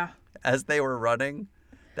Yeah. as they were running?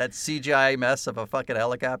 That CGI mess of a fucking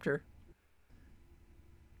helicopter?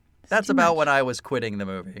 That's too about much. when I was quitting the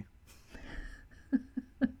movie.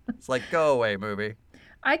 It's like, go away, movie.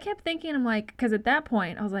 I kept thinking, I'm like, because at that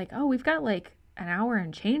point, I was like, oh, we've got like an hour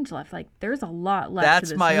and change left. Like, there's a lot left. That's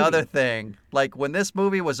to this my movie. other thing. Like, when this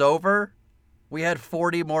movie was over, we had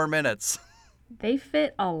 40 more minutes. They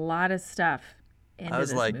fit a lot of stuff into I was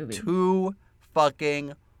this like, movie. too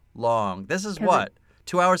fucking long. This is 'Cause what?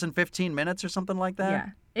 2 hours and 15 minutes or something like that? Yeah.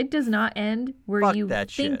 It does not end where Fuck you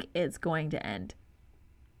that think shit. it's going to end.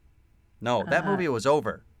 No, that movie was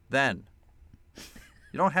over then.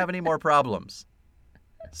 You don't have any more problems.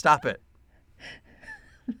 Stop it.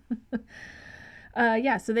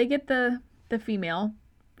 Yeah, so they get the female.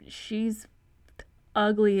 She's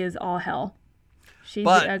ugly as all hell. She's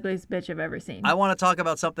But the ugliest bitch I've ever seen. I want to talk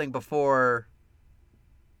about something before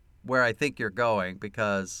where I think you're going,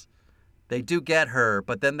 because they do get her,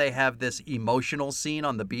 but then they have this emotional scene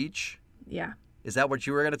on the beach. Yeah. Is that what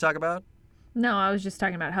you were going to talk about? No, I was just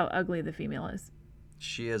talking about how ugly the female is.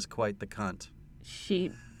 She is quite the cunt.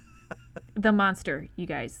 The monster, you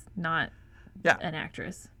guys, not Yeah. an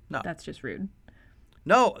actress. No. That's just rude.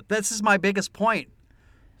 No, this is my biggest point.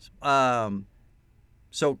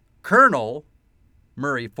 So Colonel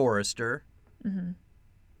Murray Forrester,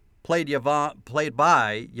 played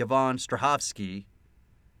by Yvonne Strahovski,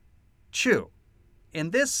 Chu.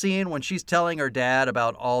 In this scene, when she's telling her dad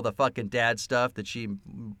about all the fucking dad stuff that she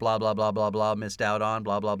blah, blah, blah, blah, blah, missed out on,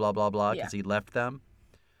 blah, blah, blah, blah, blah, because he left them.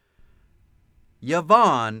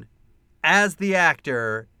 Yvonne, as the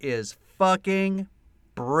actor, is fucking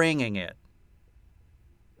bringing it.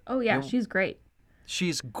 Oh, yeah, she's great.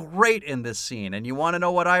 She's great in this scene. And you want to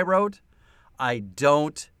know what I wrote? I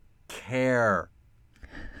don't care.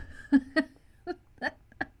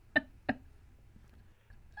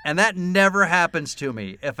 And that never happens to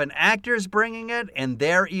me. If an actor's bringing it and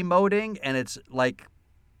they're emoting and it's like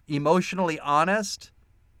emotionally honest,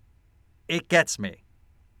 it gets me.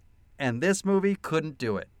 And this movie couldn't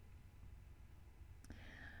do it.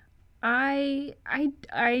 I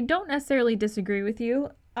don't necessarily disagree with you.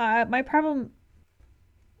 My problem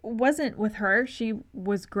wasn't with her. She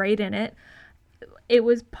was great in it. It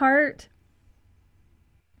was part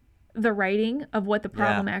the writing of what the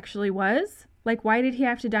problem actually was. Like, why did he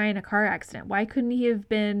have to die in a car accident? Why couldn't he have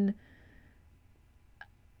been,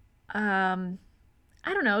 I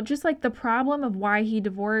don't know, just like the problem of why he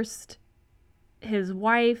divorced his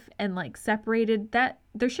wife and like separated, that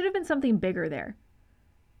there should have been something bigger there.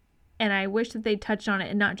 And I wish that they touched on it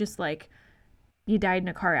and not just like, you died in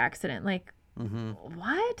a car accident. Like,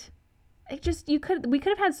 what? It just, we could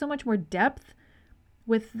have had so much more depth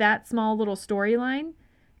with that small little storyline.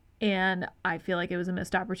 And I feel like it was a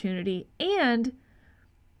missed opportunity. And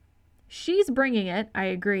she's bringing it, I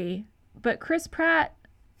agree. But Chris Pratt,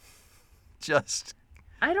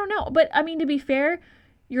 I don't know. But I mean, to be fair,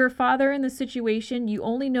 you're a father in this situation. You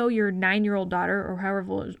only know your 9-year-old daughter or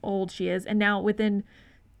however old she is. And now within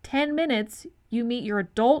 10 minutes, you meet your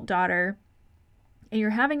adult daughter and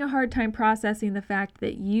you're having a hard time processing the fact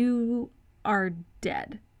that you are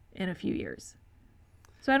dead in a few years.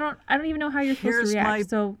 So I don't even know how you're supposed to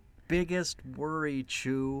react. Biggest worry,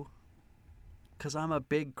 Chu, because I'm a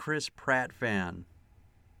big Chris Pratt fan.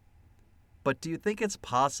 But do you think it's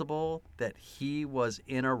possible that he was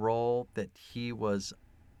in a role that he was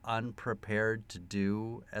unprepared to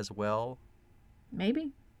do as well?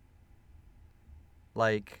 Maybe.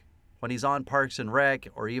 Like when he's on Parks and Rec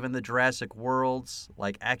or even the Jurassic Worlds,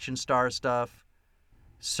 like action star stuff,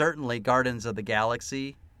 certainly Guardians of the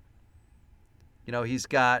Galaxy. You know, he's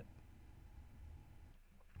got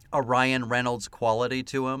a Ryan Reynolds quality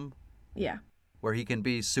to him. Yeah. Where he can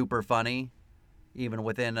be super funny, even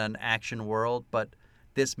within an action world. But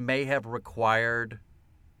this may have required,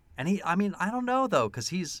 and I don't know though, because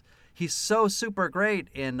he's so super great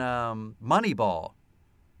in Moneyball.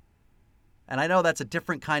 And I know that's a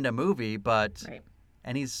different kind of movie, but Right.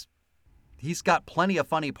 And he's got plenty of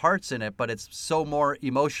funny parts in it, but it's so more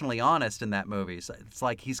emotionally honest in that movie. So it's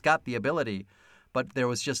like he's got the ability, but there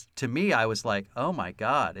was just, to me, I was like, oh my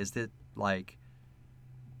God, is it like,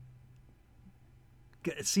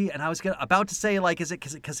 see, and I was about to say, like, is it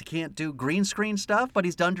because he can't do green screen stuff, but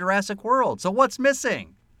he's done Jurassic World. So what's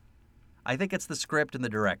missing? I think it's the script and the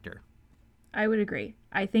director. I would agree.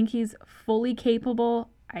 I think he's fully capable.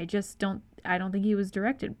 I don't think he was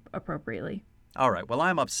directed appropriately. All right. Well,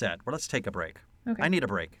 I'm upset. Well, let's take a break. Okay. I need a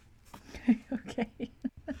break. Okay.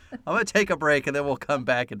 I'm going to take a break, and then we'll come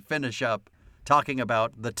back and finish up talking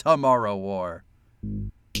about the Tomorrow War.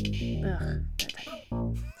 Ugh.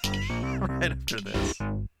 Right after this.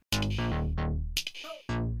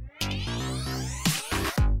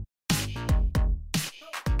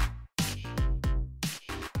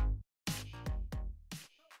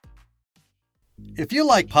 If you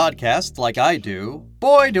like podcasts like I do,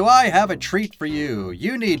 boy, do I have a treat for you.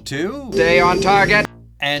 You need to stay on target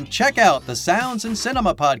and check out the Sounds and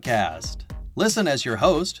Cinema podcast. Listen as your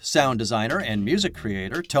host, sound designer and music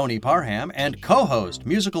creator Tony Parham, and co-host,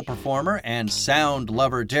 musical performer and sound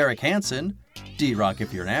lover Derek Hansen, D-Rock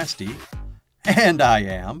if you're nasty, and I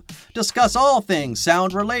am, discuss all things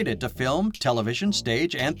sound related to film, television,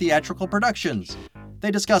 stage, and theatrical productions.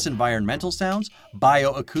 They discuss environmental sounds,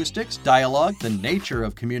 bioacoustics, dialogue, the nature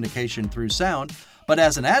of communication through sound, but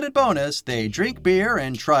as an added bonus, they drink beer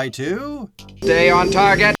and try to stay on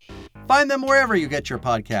target. Find them wherever you get your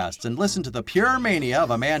podcasts and listen to the pure mania of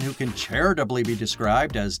a man who can charitably be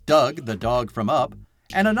described as Doug, the dog from Up,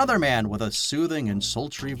 and another man with a soothing and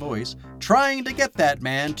sultry voice trying to get that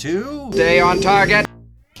man to stay on target.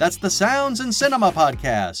 That's the Sounds and Cinema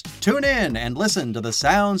podcast. Tune in and listen to the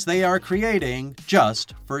sounds they are creating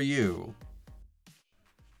just for you.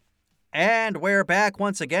 And we're back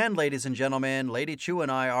once again, ladies and gentlemen. Lady Chu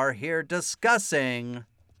and I are here discussing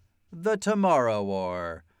The Tomorrow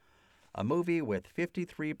War, a movie with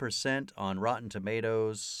 53% on Rotten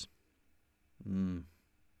Tomatoes.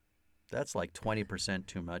 That's like 20%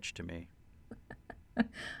 too much to me.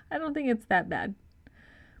 I don't think it's that bad.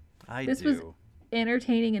 This was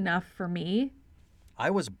entertaining enough for me. I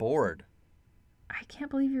was bored. I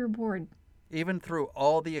can't believe you were bored. Even through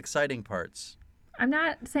all the exciting parts. I'm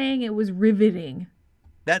not saying it was riveting.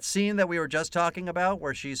 That scene that we were just talking about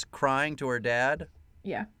where she's crying to her dad.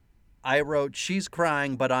 Yeah. I wrote, she's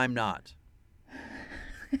crying, but I'm not.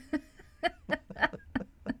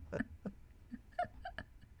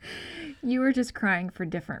 You were just crying for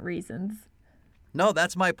different reasons. No,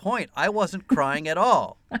 that's my point. I wasn't crying at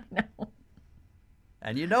all. I know.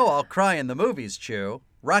 And you know I'll cry in the movies, Chu.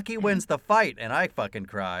 Rocky wins the fight, and I fucking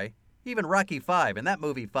cry. Even Rocky 5, and that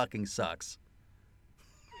movie fucking sucks.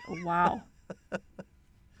 Wow.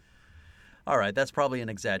 All right, that's probably an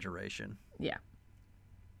exaggeration. Yeah.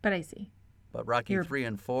 But I see. But Rocky 3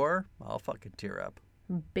 and 4, I'll fucking tear up.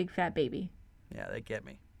 Big fat baby. Yeah, they get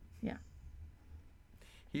me. Yeah.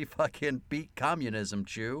 He fucking beat communism,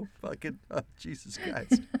 Chu. Fucking, oh, Jesus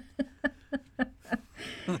Christ.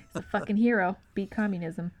 He's a fucking hero. Beat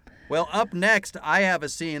communism. Well, up next, I have a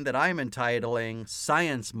scene that I'm entitling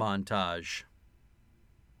Science Montage.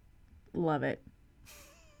 Love it.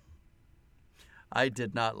 I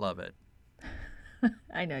did not love it.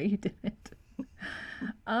 I know you didn't.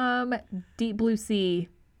 Deep Blue Sea,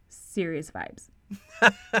 serious vibes.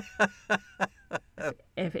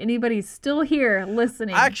 If anybody's still here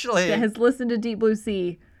listening, actually, that has listened to Deep Blue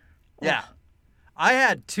Sea, yeah, I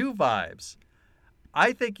had two vibes.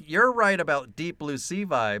 I think you're right about Deep Blue Sea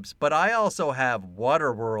vibes, but I also have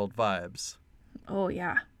Waterworld vibes. Oh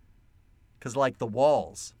yeah, because like the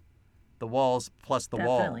walls plus the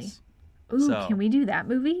definitely. Walls. Ooh, So- can we do that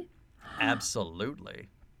movie? Absolutely.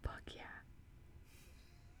 Fuck yeah.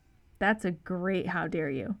 That's a great How Dare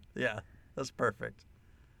You. Yeah, that's perfect.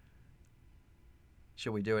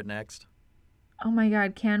 Should we do it next? Oh my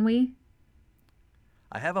God, can we?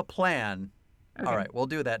 I have a plan. Okay. All right, we'll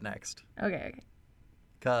do that next. Okay.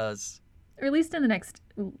 Because, Or at least in the next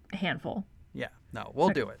handful. yeah, no, we'll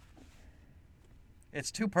do it.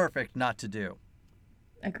 It's too perfect not to do.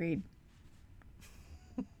 Agreed.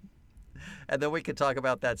 And then we could talk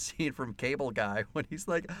about that scene from Cable Guy when he's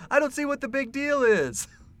like, I don't see what the big deal is.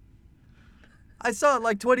 I saw it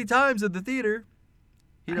like 20 times in the theater.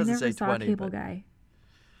 He doesn't say 20. I never saw Cable but- Guy.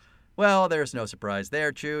 Well, there's no surprise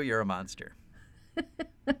there, Chu. You're a monster.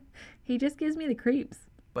 He just gives me the creeps.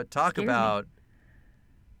 But talk Scares me. about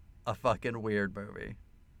a fucking weird movie.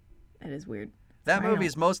 That is weird. That I movie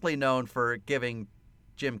is don't- mostly known for giving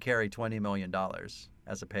Jim Carrey $20 million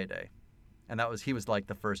as a payday. And he was like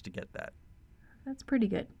the first to get that. That's pretty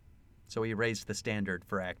good. So he raised the standard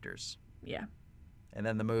for actors. Yeah. And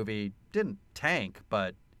then the movie didn't tank,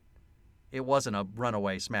 but it wasn't a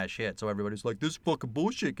runaway smash hit. So everybody's like, this is fucking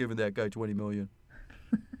bullshit giving that guy $20 million.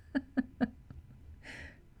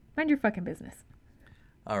 Mind your fucking business.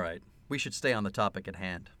 All right. We should stay on the topic at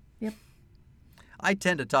hand. Yep. I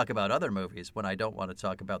tend to talk about other movies when I don't want to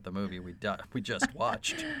talk about the movie we just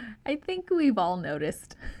watched. I think we've all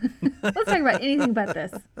noticed. Let's talk about anything but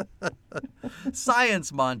this.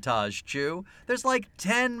 Science montage, Chu. There's like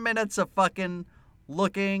 10 minutes of fucking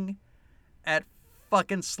looking at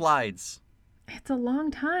fucking slides. It's a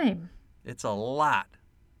long time. It's a lot.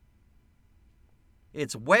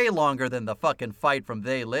 It's way longer than the fucking fight from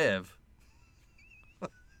They Live.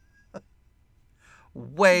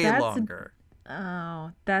 Way longer.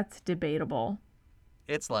 Oh, that's debatable.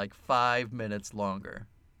 It's like 5 minutes longer.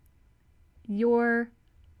 You're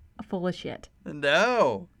full of shit.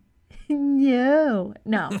 No, No.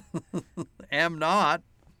 am not.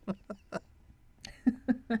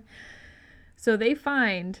 So they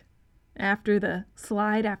find, after the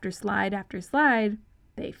slide after slide after slide,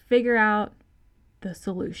 they figure out the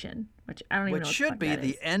solution, which I don't even know Which what should the fuck be that the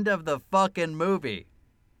is. end of the fucking movie.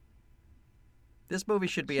 This movie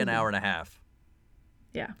should be an hour and a half.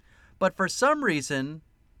 Yeah. But for some reason,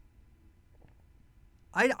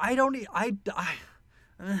 I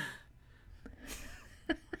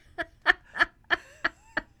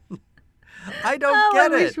don't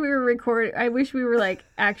get I it. wish we were I wish we were like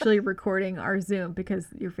actually recording our Zoom because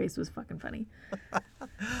your face was fucking funny.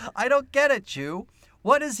 I don't get it, Chu.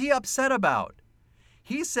 What is he upset about?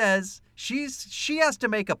 He says she has to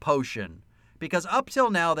make a potion because up till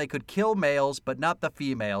now they could kill males but not the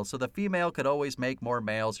female, so the female could always make more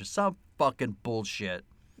males or some fucking bullshit.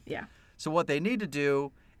 Yeah. So what they need to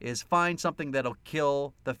do is find something that'll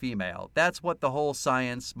kill the female. That's what the whole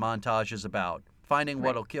science montage is about, finding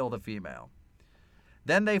what'll kill the female.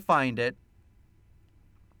 Then they find it,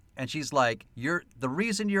 and she's like, the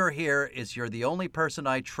reason you're here is you're the only person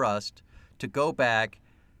I trust to go back,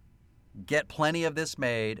 get plenty of this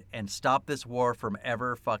made, and stop this war from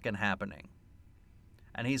ever fucking happening.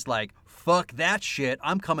 And he's like, fuck that shit,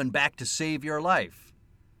 I'm coming back to save your life.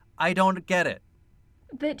 I don't get it.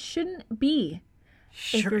 That shouldn't be.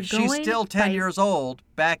 Sure, you're she's going still 10 by- years old,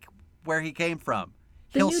 back where he came from.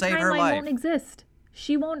 The He'll new save her timeline life. won't exist.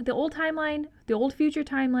 She won't. The old timeline, the old future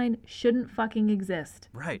timeline shouldn't fucking exist.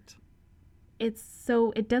 Right. It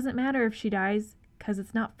doesn't matter if she dies because it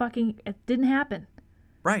didn't happen.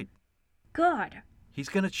 Right. God. He's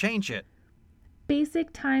going to change it.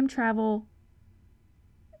 Basic time travel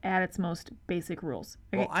at its most basic rules.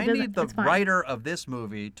 Okay, Well, I it doesn't- need the it's fine. writer of this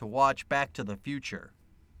movie to watch Back to the Future.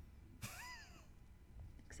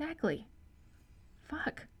 Exactly.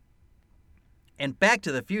 Fuck. And Back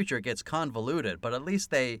to the Future gets convoluted, but at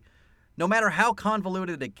least no matter how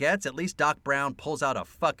convoluted it gets, at least Doc Brown pulls out a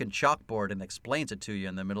fucking chalkboard and explains it to you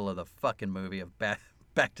in the middle of the fucking movie of Back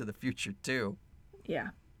to the Future 2. Yeah.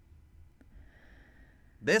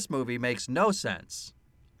 This movie makes no sense.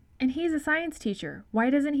 And he's a science teacher. Why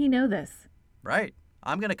doesn't he know this? Right.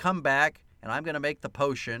 I'm going to come back and I'm going to make the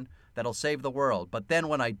potion that'll save the world. But then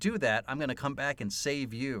when I do that, I'm going to come back and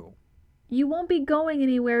save you. You won't be going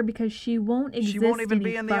anywhere because she won't exist She won't even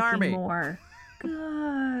any be in the fucking army. more.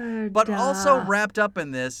 God. But also wrapped up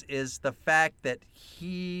in this is the fact that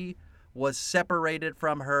he was separated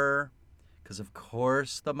from her because, of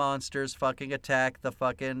course, the monsters fucking attack the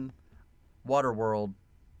fucking Waterworld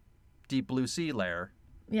deep blue sea lair.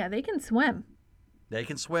 Yeah, they can swim. They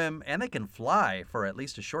can swim and they can fly for at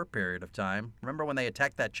least a short period of time. Remember when they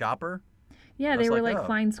attacked that chopper? Yeah, I they was were like, like oh.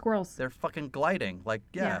 flying squirrels. They're fucking gliding. Like,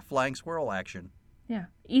 yeah, flying squirrel action. Yeah.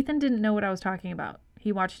 Ethan didn't know what I was talking about.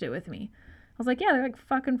 He watched it with me. I was like, yeah, they're like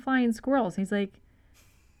fucking flying squirrels. He's like,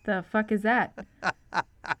 the fuck is that?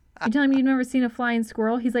 You telling me you've never seen a flying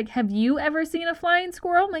squirrel? He's like, have you ever seen a flying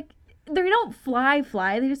squirrel? I'm like, they don't fly,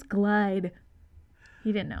 they just glide.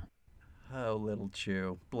 He didn't know. Oh, little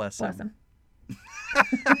Chew. Bless Bless him.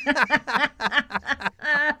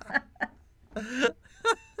 him.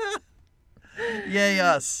 Yay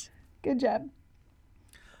us. Good job.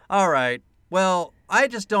 All right. Well, I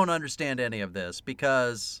just don't understand any of this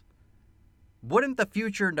because wouldn't the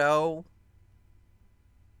future know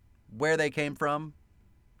where they came from?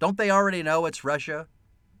 Don't they already know it's Russia?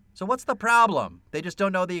 So what's the problem? They just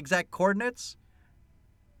don't know the exact coordinates?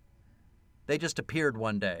 They just appeared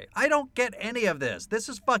one day. I don't get any of this. This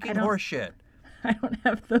is fucking horseshit. I don't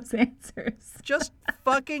have those answers. Just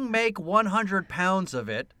fucking make 100 pounds of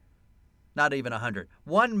it. Not even 100.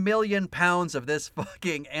 1 million pounds of this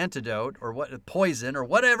fucking antidote or what poison or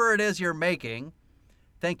whatever it is you're making.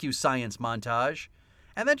 Thank you, science montage.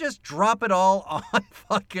 And then just drop it all on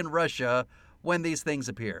fucking Russia when these things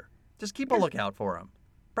appear. Just keep a lookout for them.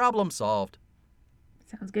 Problem solved.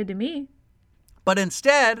 Sounds good to me. But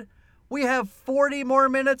instead, we have 40 more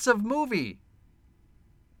minutes of movie.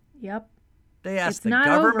 Yep. They asked it's the not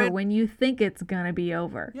government. over when you think it's gonna be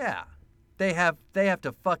over. Yeah. They have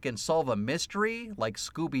to fucking solve a mystery like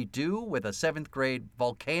Scooby-Doo with a 7th grade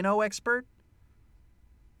volcano expert.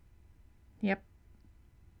 Yep.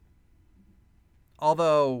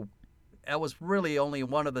 Although that was really only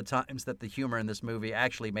one of the times that the humor in this movie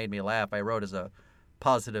actually made me laugh. I wrote as a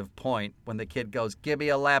positive point when the kid goes, "Give me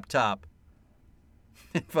a laptop."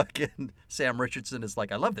 And fucking Sam Richardson is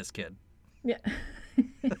like, "I love this kid." Yeah.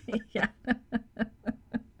 Yeah.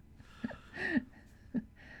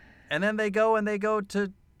 And then they go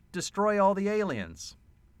to destroy all the aliens.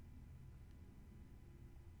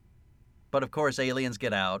 But of course, aliens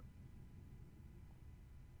get out.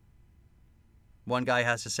 One guy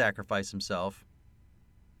has to sacrifice himself.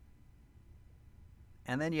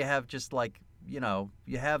 And then you have just like, you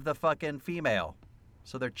have the fucking female.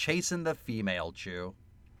 So they're chasing the female, Chu.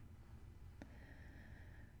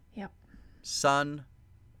 Yep. Son,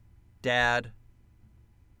 dad,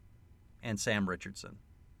 and Sam Richardson.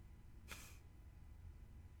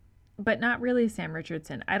 But not really Sam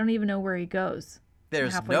Richardson. I don't even know where he goes.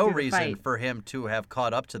 There's halfway no through the reason fight. for him to have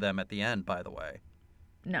caught up to them at the end, by the way.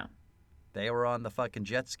 No. They were on the fucking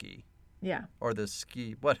jet ski. Yeah. Or the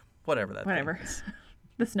ski, whatever that Whatever. thing is.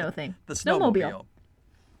 The snow thing. The Snowmobile. snowmobile.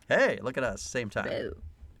 Hey, look at us. Same time. Boo.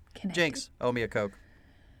 Connected. Jinx, owe me a Coke.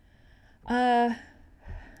 Uh,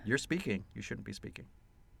 You're speaking. You shouldn't be speaking.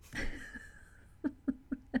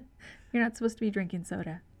 You're not supposed to be drinking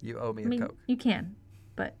soda. You owe me I mean, a Coke. you can,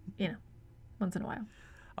 but, once in a while.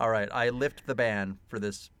 All right, I lift the ban for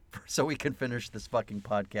this so we can finish this fucking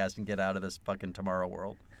podcast and get out of this fucking tomorrow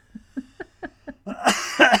world.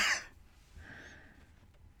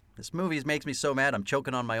 This movie makes me so mad I'm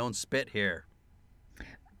choking on my own spit here.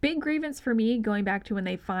 Big grievance for me, going back to when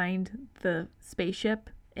they find the spaceship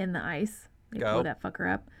in the ice. They Go. blow that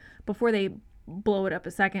fucker up. Before they blow it up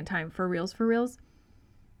a second time, for reals.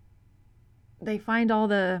 They find all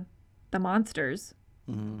the monsters.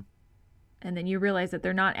 Mm-hmm. And then you realize that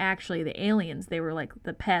they're not actually the aliens. They were like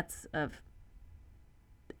the pets of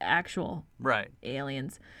actual Right.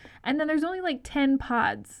 aliens. And then there's only like 10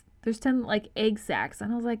 pods. There's 10 like egg sacs.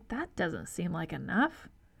 And I was like, that doesn't seem like enough.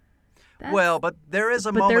 Well, but there is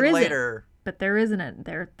a But there moment isn't. later. But there isn't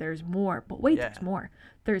there's more. But wait, Yeah. there's more.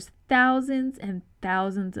 There's thousands and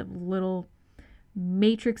thousands of little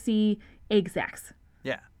matrixy egg sacs.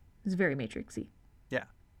 Yeah. It's very matrixy. Yeah.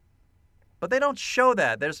 But they don't show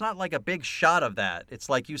that. There's not like a big shot of that. It's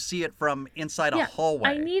like you see it from inside a hallway.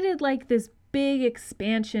 I needed like this big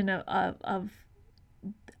expansion of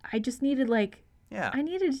I just needed like I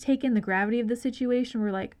needed to take in the gravity of the situation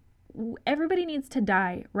where like everybody needs to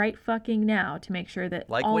die right fucking now to make sure that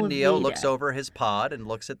Like all when of Neo Veda- looks over his pod and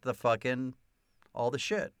looks at the fucking all the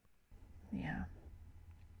shit. Yeah.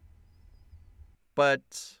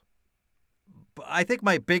 But I think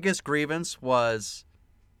my biggest grievance was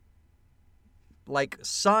like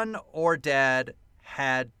son or dad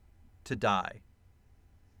had to die.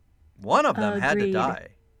 One of them had to Agreed. die.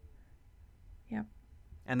 Yep.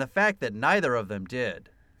 And the fact that neither of them did,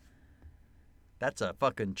 that's a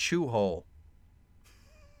fucking chew hole.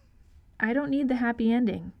 I don't need the happy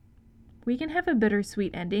ending. We can have a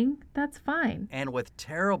bittersweet ending. That's fine. And with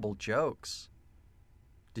terrible jokes.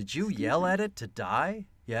 Did you yell at it to die?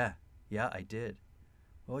 Yeah, I did.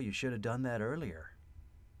 Oh, you should have done that earlier.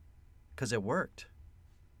 'Cause it worked.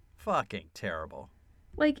 Fucking terrible.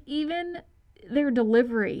 Like even their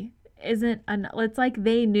delivery isn't it's like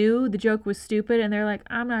they knew the joke was stupid and they're like,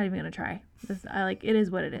 I'm not even gonna try. It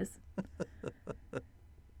is what it is.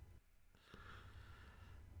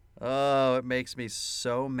 Oh, it makes me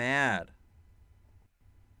so mad.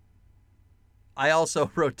 I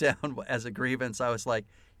also wrote down as a grievance, I was like,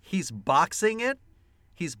 he's boxing it?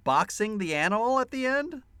 He's boxing the animal at the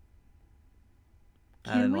end? I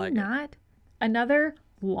Can didn't we like it. not? Another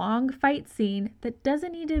long fight scene that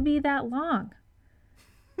doesn't need to be that long.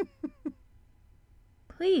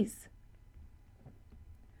 Please.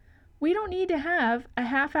 We don't need to have a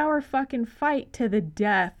half-hour fucking fight to the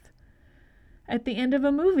death at the end of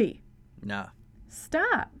a movie. Nah.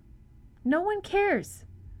 Stop. No one cares.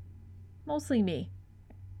 Mostly me.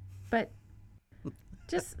 But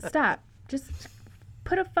Just stop. Just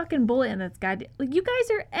put a fucking bullet in this guy. Like, you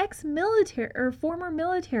guys are ex-military or former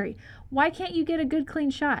military. Why can't you get a good, clean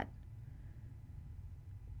shot?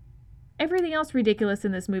 Everything else ridiculous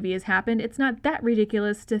in this movie has happened. It's not that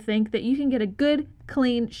ridiculous to think that you can get a good,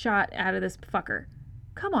 clean shot out of this fucker.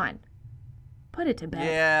 Come on. Put it to bed.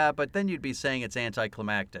 Yeah, but then you'd be saying it's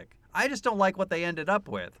anticlimactic. I just don't like what they ended up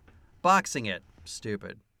with. Boxing it.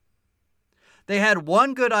 Stupid. They had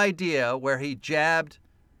one good idea where he jabbed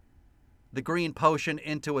the green potion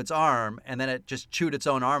into its arm and then it just chewed its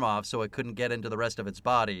own arm off so it couldn't get into the rest of its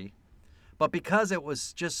body. But because it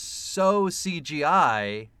was just so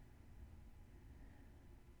CGI,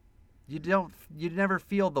 you never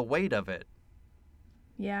feel the weight of it.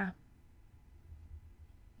 Yeah.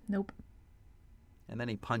 Nope. And then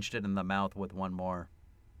he punched it in the mouth with one more.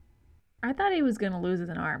 I thought he was going to lose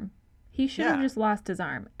an arm. He should have just lost his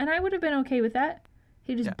arm. And I would have been okay with that.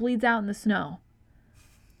 He just bleeds out in the snow.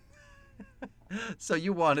 So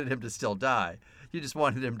you wanted him to still die. You just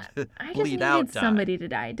wanted him to I bleed just out. needed somebody to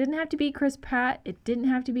die. It didn't have to be Chris Pratt. It didn't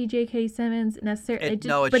have to be J.K. Simmons necessarily. It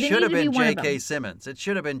should have been J.K. Simmons. It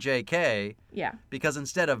should have been J.K. Yeah. Because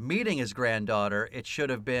instead of meeting his granddaughter, it should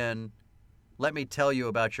have been, let me tell you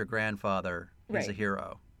about your grandfather. He's a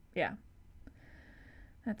hero. Yeah.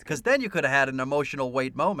 That's good. Because then you could have had an emotional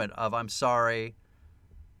weight moment of, I'm sorry,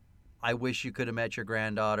 I wish you could have met your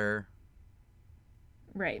granddaughter.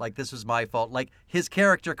 Right. Like, this was my fault. Like, his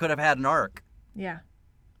character could have had an arc. Yeah.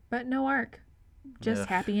 But no arc. Just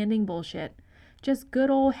happy ending bullshit. Just good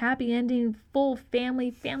old happy ending, full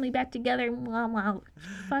family back together. Blah, blah.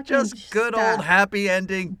 Fucking just good stuff. old happy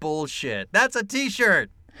ending bullshit. That's a t-shirt.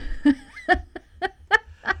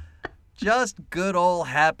 Just good old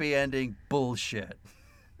happy ending bullshit.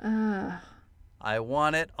 I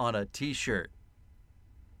want it on a t-shirt.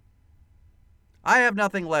 I have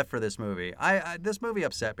nothing left for this movie. This movie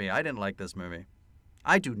upset me. I didn't like this movie.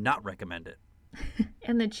 I do not recommend it.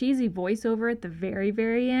 And the cheesy voiceover at the very,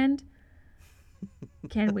 very end.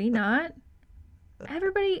 Can we not?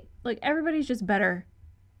 Everybody's just better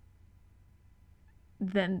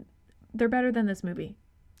than, they're better than this movie.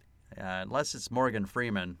 Unless it's Morgan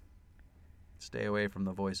Freeman. Stay away from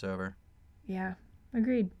the voiceover. Yeah,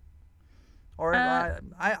 agreed. Or I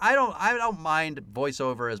don't mind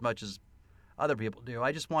voiceover as much as other people do.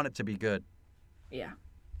 I just want it to be good. Yeah.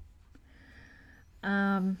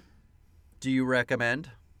 Do you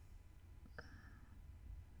recommend?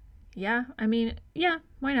 Yeah, I mean, yeah,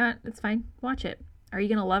 why not? It's fine. Watch it. Are you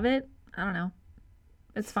gonna love it? I don't know.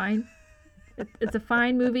 It's fine. It's a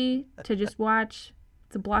fine movie to just watch.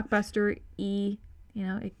 It's a blockbuster. You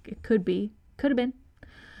know, it could be. Could have been.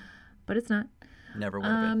 But it's not. Never would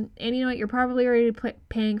have been. And you know what? You're probably already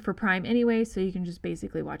paying for Prime anyway, so you can just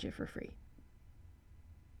basically watch it for free.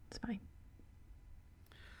 It's fine.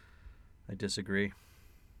 I disagree.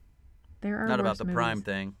 There are not about worse the movies. Prime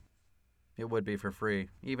thing. It would be for free.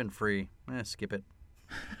 Even free. Skip it.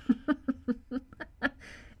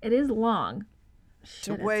 It is long.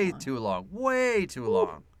 Shit, Way it's long. too long. Way too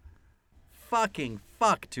long. Fucking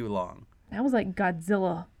fuck too long. That was like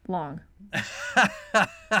Godzilla long.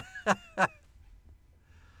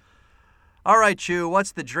 All right, Chu,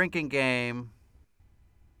 what's the drinking game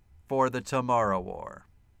for the Tomorrow War?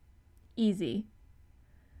 Easy.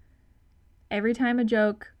 Every time a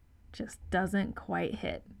joke just doesn't quite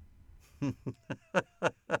hit.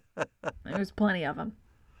 There's plenty of them.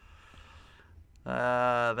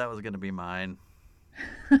 That was going to be mine.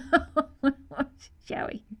 Shall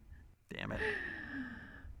we? Damn it.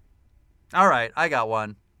 All right, I got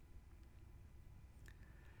one.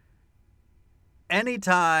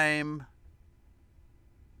 Anytime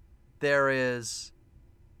there is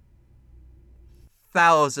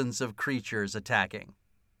thousands of creatures attacking.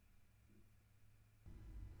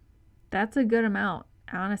 That's a good amount,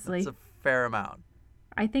 honestly. That's a fair amount.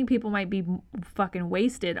 I think people might be fucking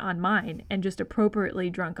wasted on mine and just appropriately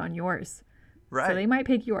drunk on yours. Right. So they might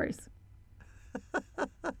pick yours.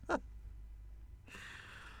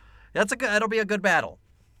 That'll be a good battle.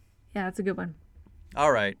 Yeah, that's a good one.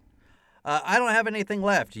 All right. I don't have anything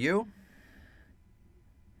left. You?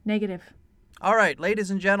 Negative. All right,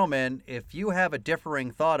 ladies and gentlemen, if you have a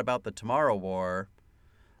differing thought about the Tomorrow War,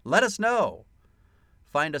 let us know.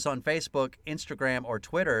 Find us on Facebook, Instagram, or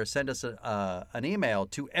Twitter. Send us an email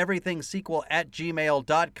to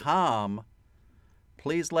everythingsequel@gmail.com.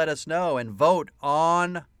 Please let us know and vote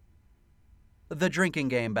on the drinking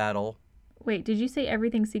game battle. Wait, did you say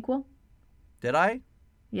everything sequel? Did I?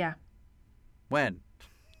 Yeah, When?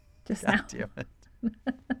 just God now. damn it.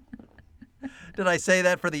 Did I say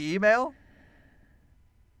that for the email?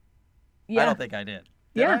 Yeah. I don't think I did.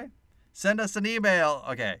 Did Yeah. I? Send us an email.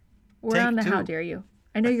 Okay. We're Take on the two. How Dare You.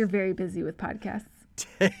 I know you're very busy with podcasts.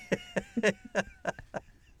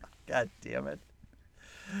 God damn it.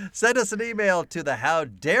 Send us an email to the How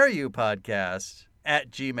Dare You podcast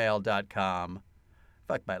at gmail.com.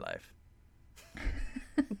 Fuck my life.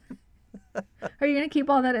 Are you going to keep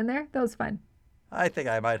all that in there? That was fun. I think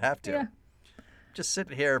I might have to. Yeah. Just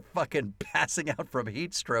sitting here fucking passing out from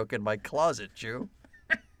heat stroke in my closet, Chu.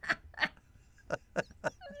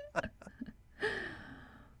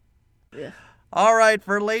 Yeah. All right,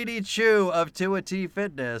 for Lady Chu of 2T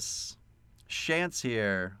Fitness, Shantz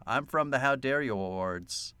here. I'm from the How Dare You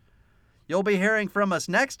Awards. You'll be hearing from us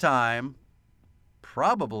next time,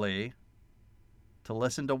 probably, to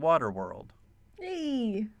listen to Waterworld.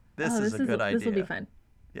 Hey. This is a good idea. This will be fun.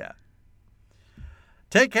 Yeah.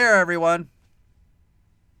 Take care, everyone.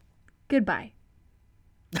 Goodbye.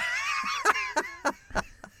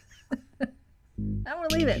 I'm going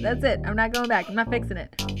to leave it. That's it. I'm not going back. I'm not fixing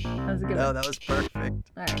it. That was a good No, one. that was perfect. All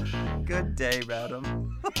right. Good day,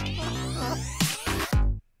 madam.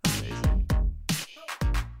 Amazing.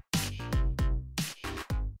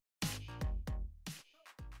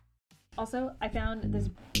 Also, I found this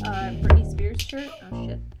Britney Spears shirt. Oh,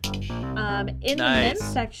 shit. In the men's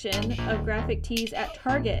section of graphic tees at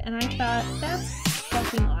Target. And I thought, that's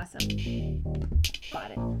fucking awesome.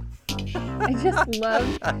 Bought it. I just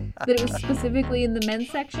loved that it was specifically in the men's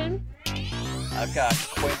section. I've got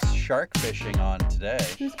Quint's shark fishing on today.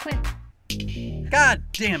 Who's Quint? God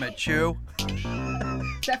damn it, Chu. Is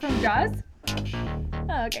that from Jaws?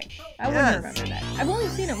 Oh, okay. I wouldn't remember that. I've only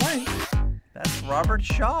seen it once. That's Robert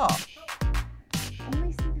Shaw.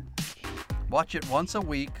 Only seen it once. Watch it once a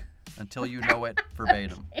week until you know it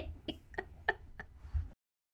verbatim.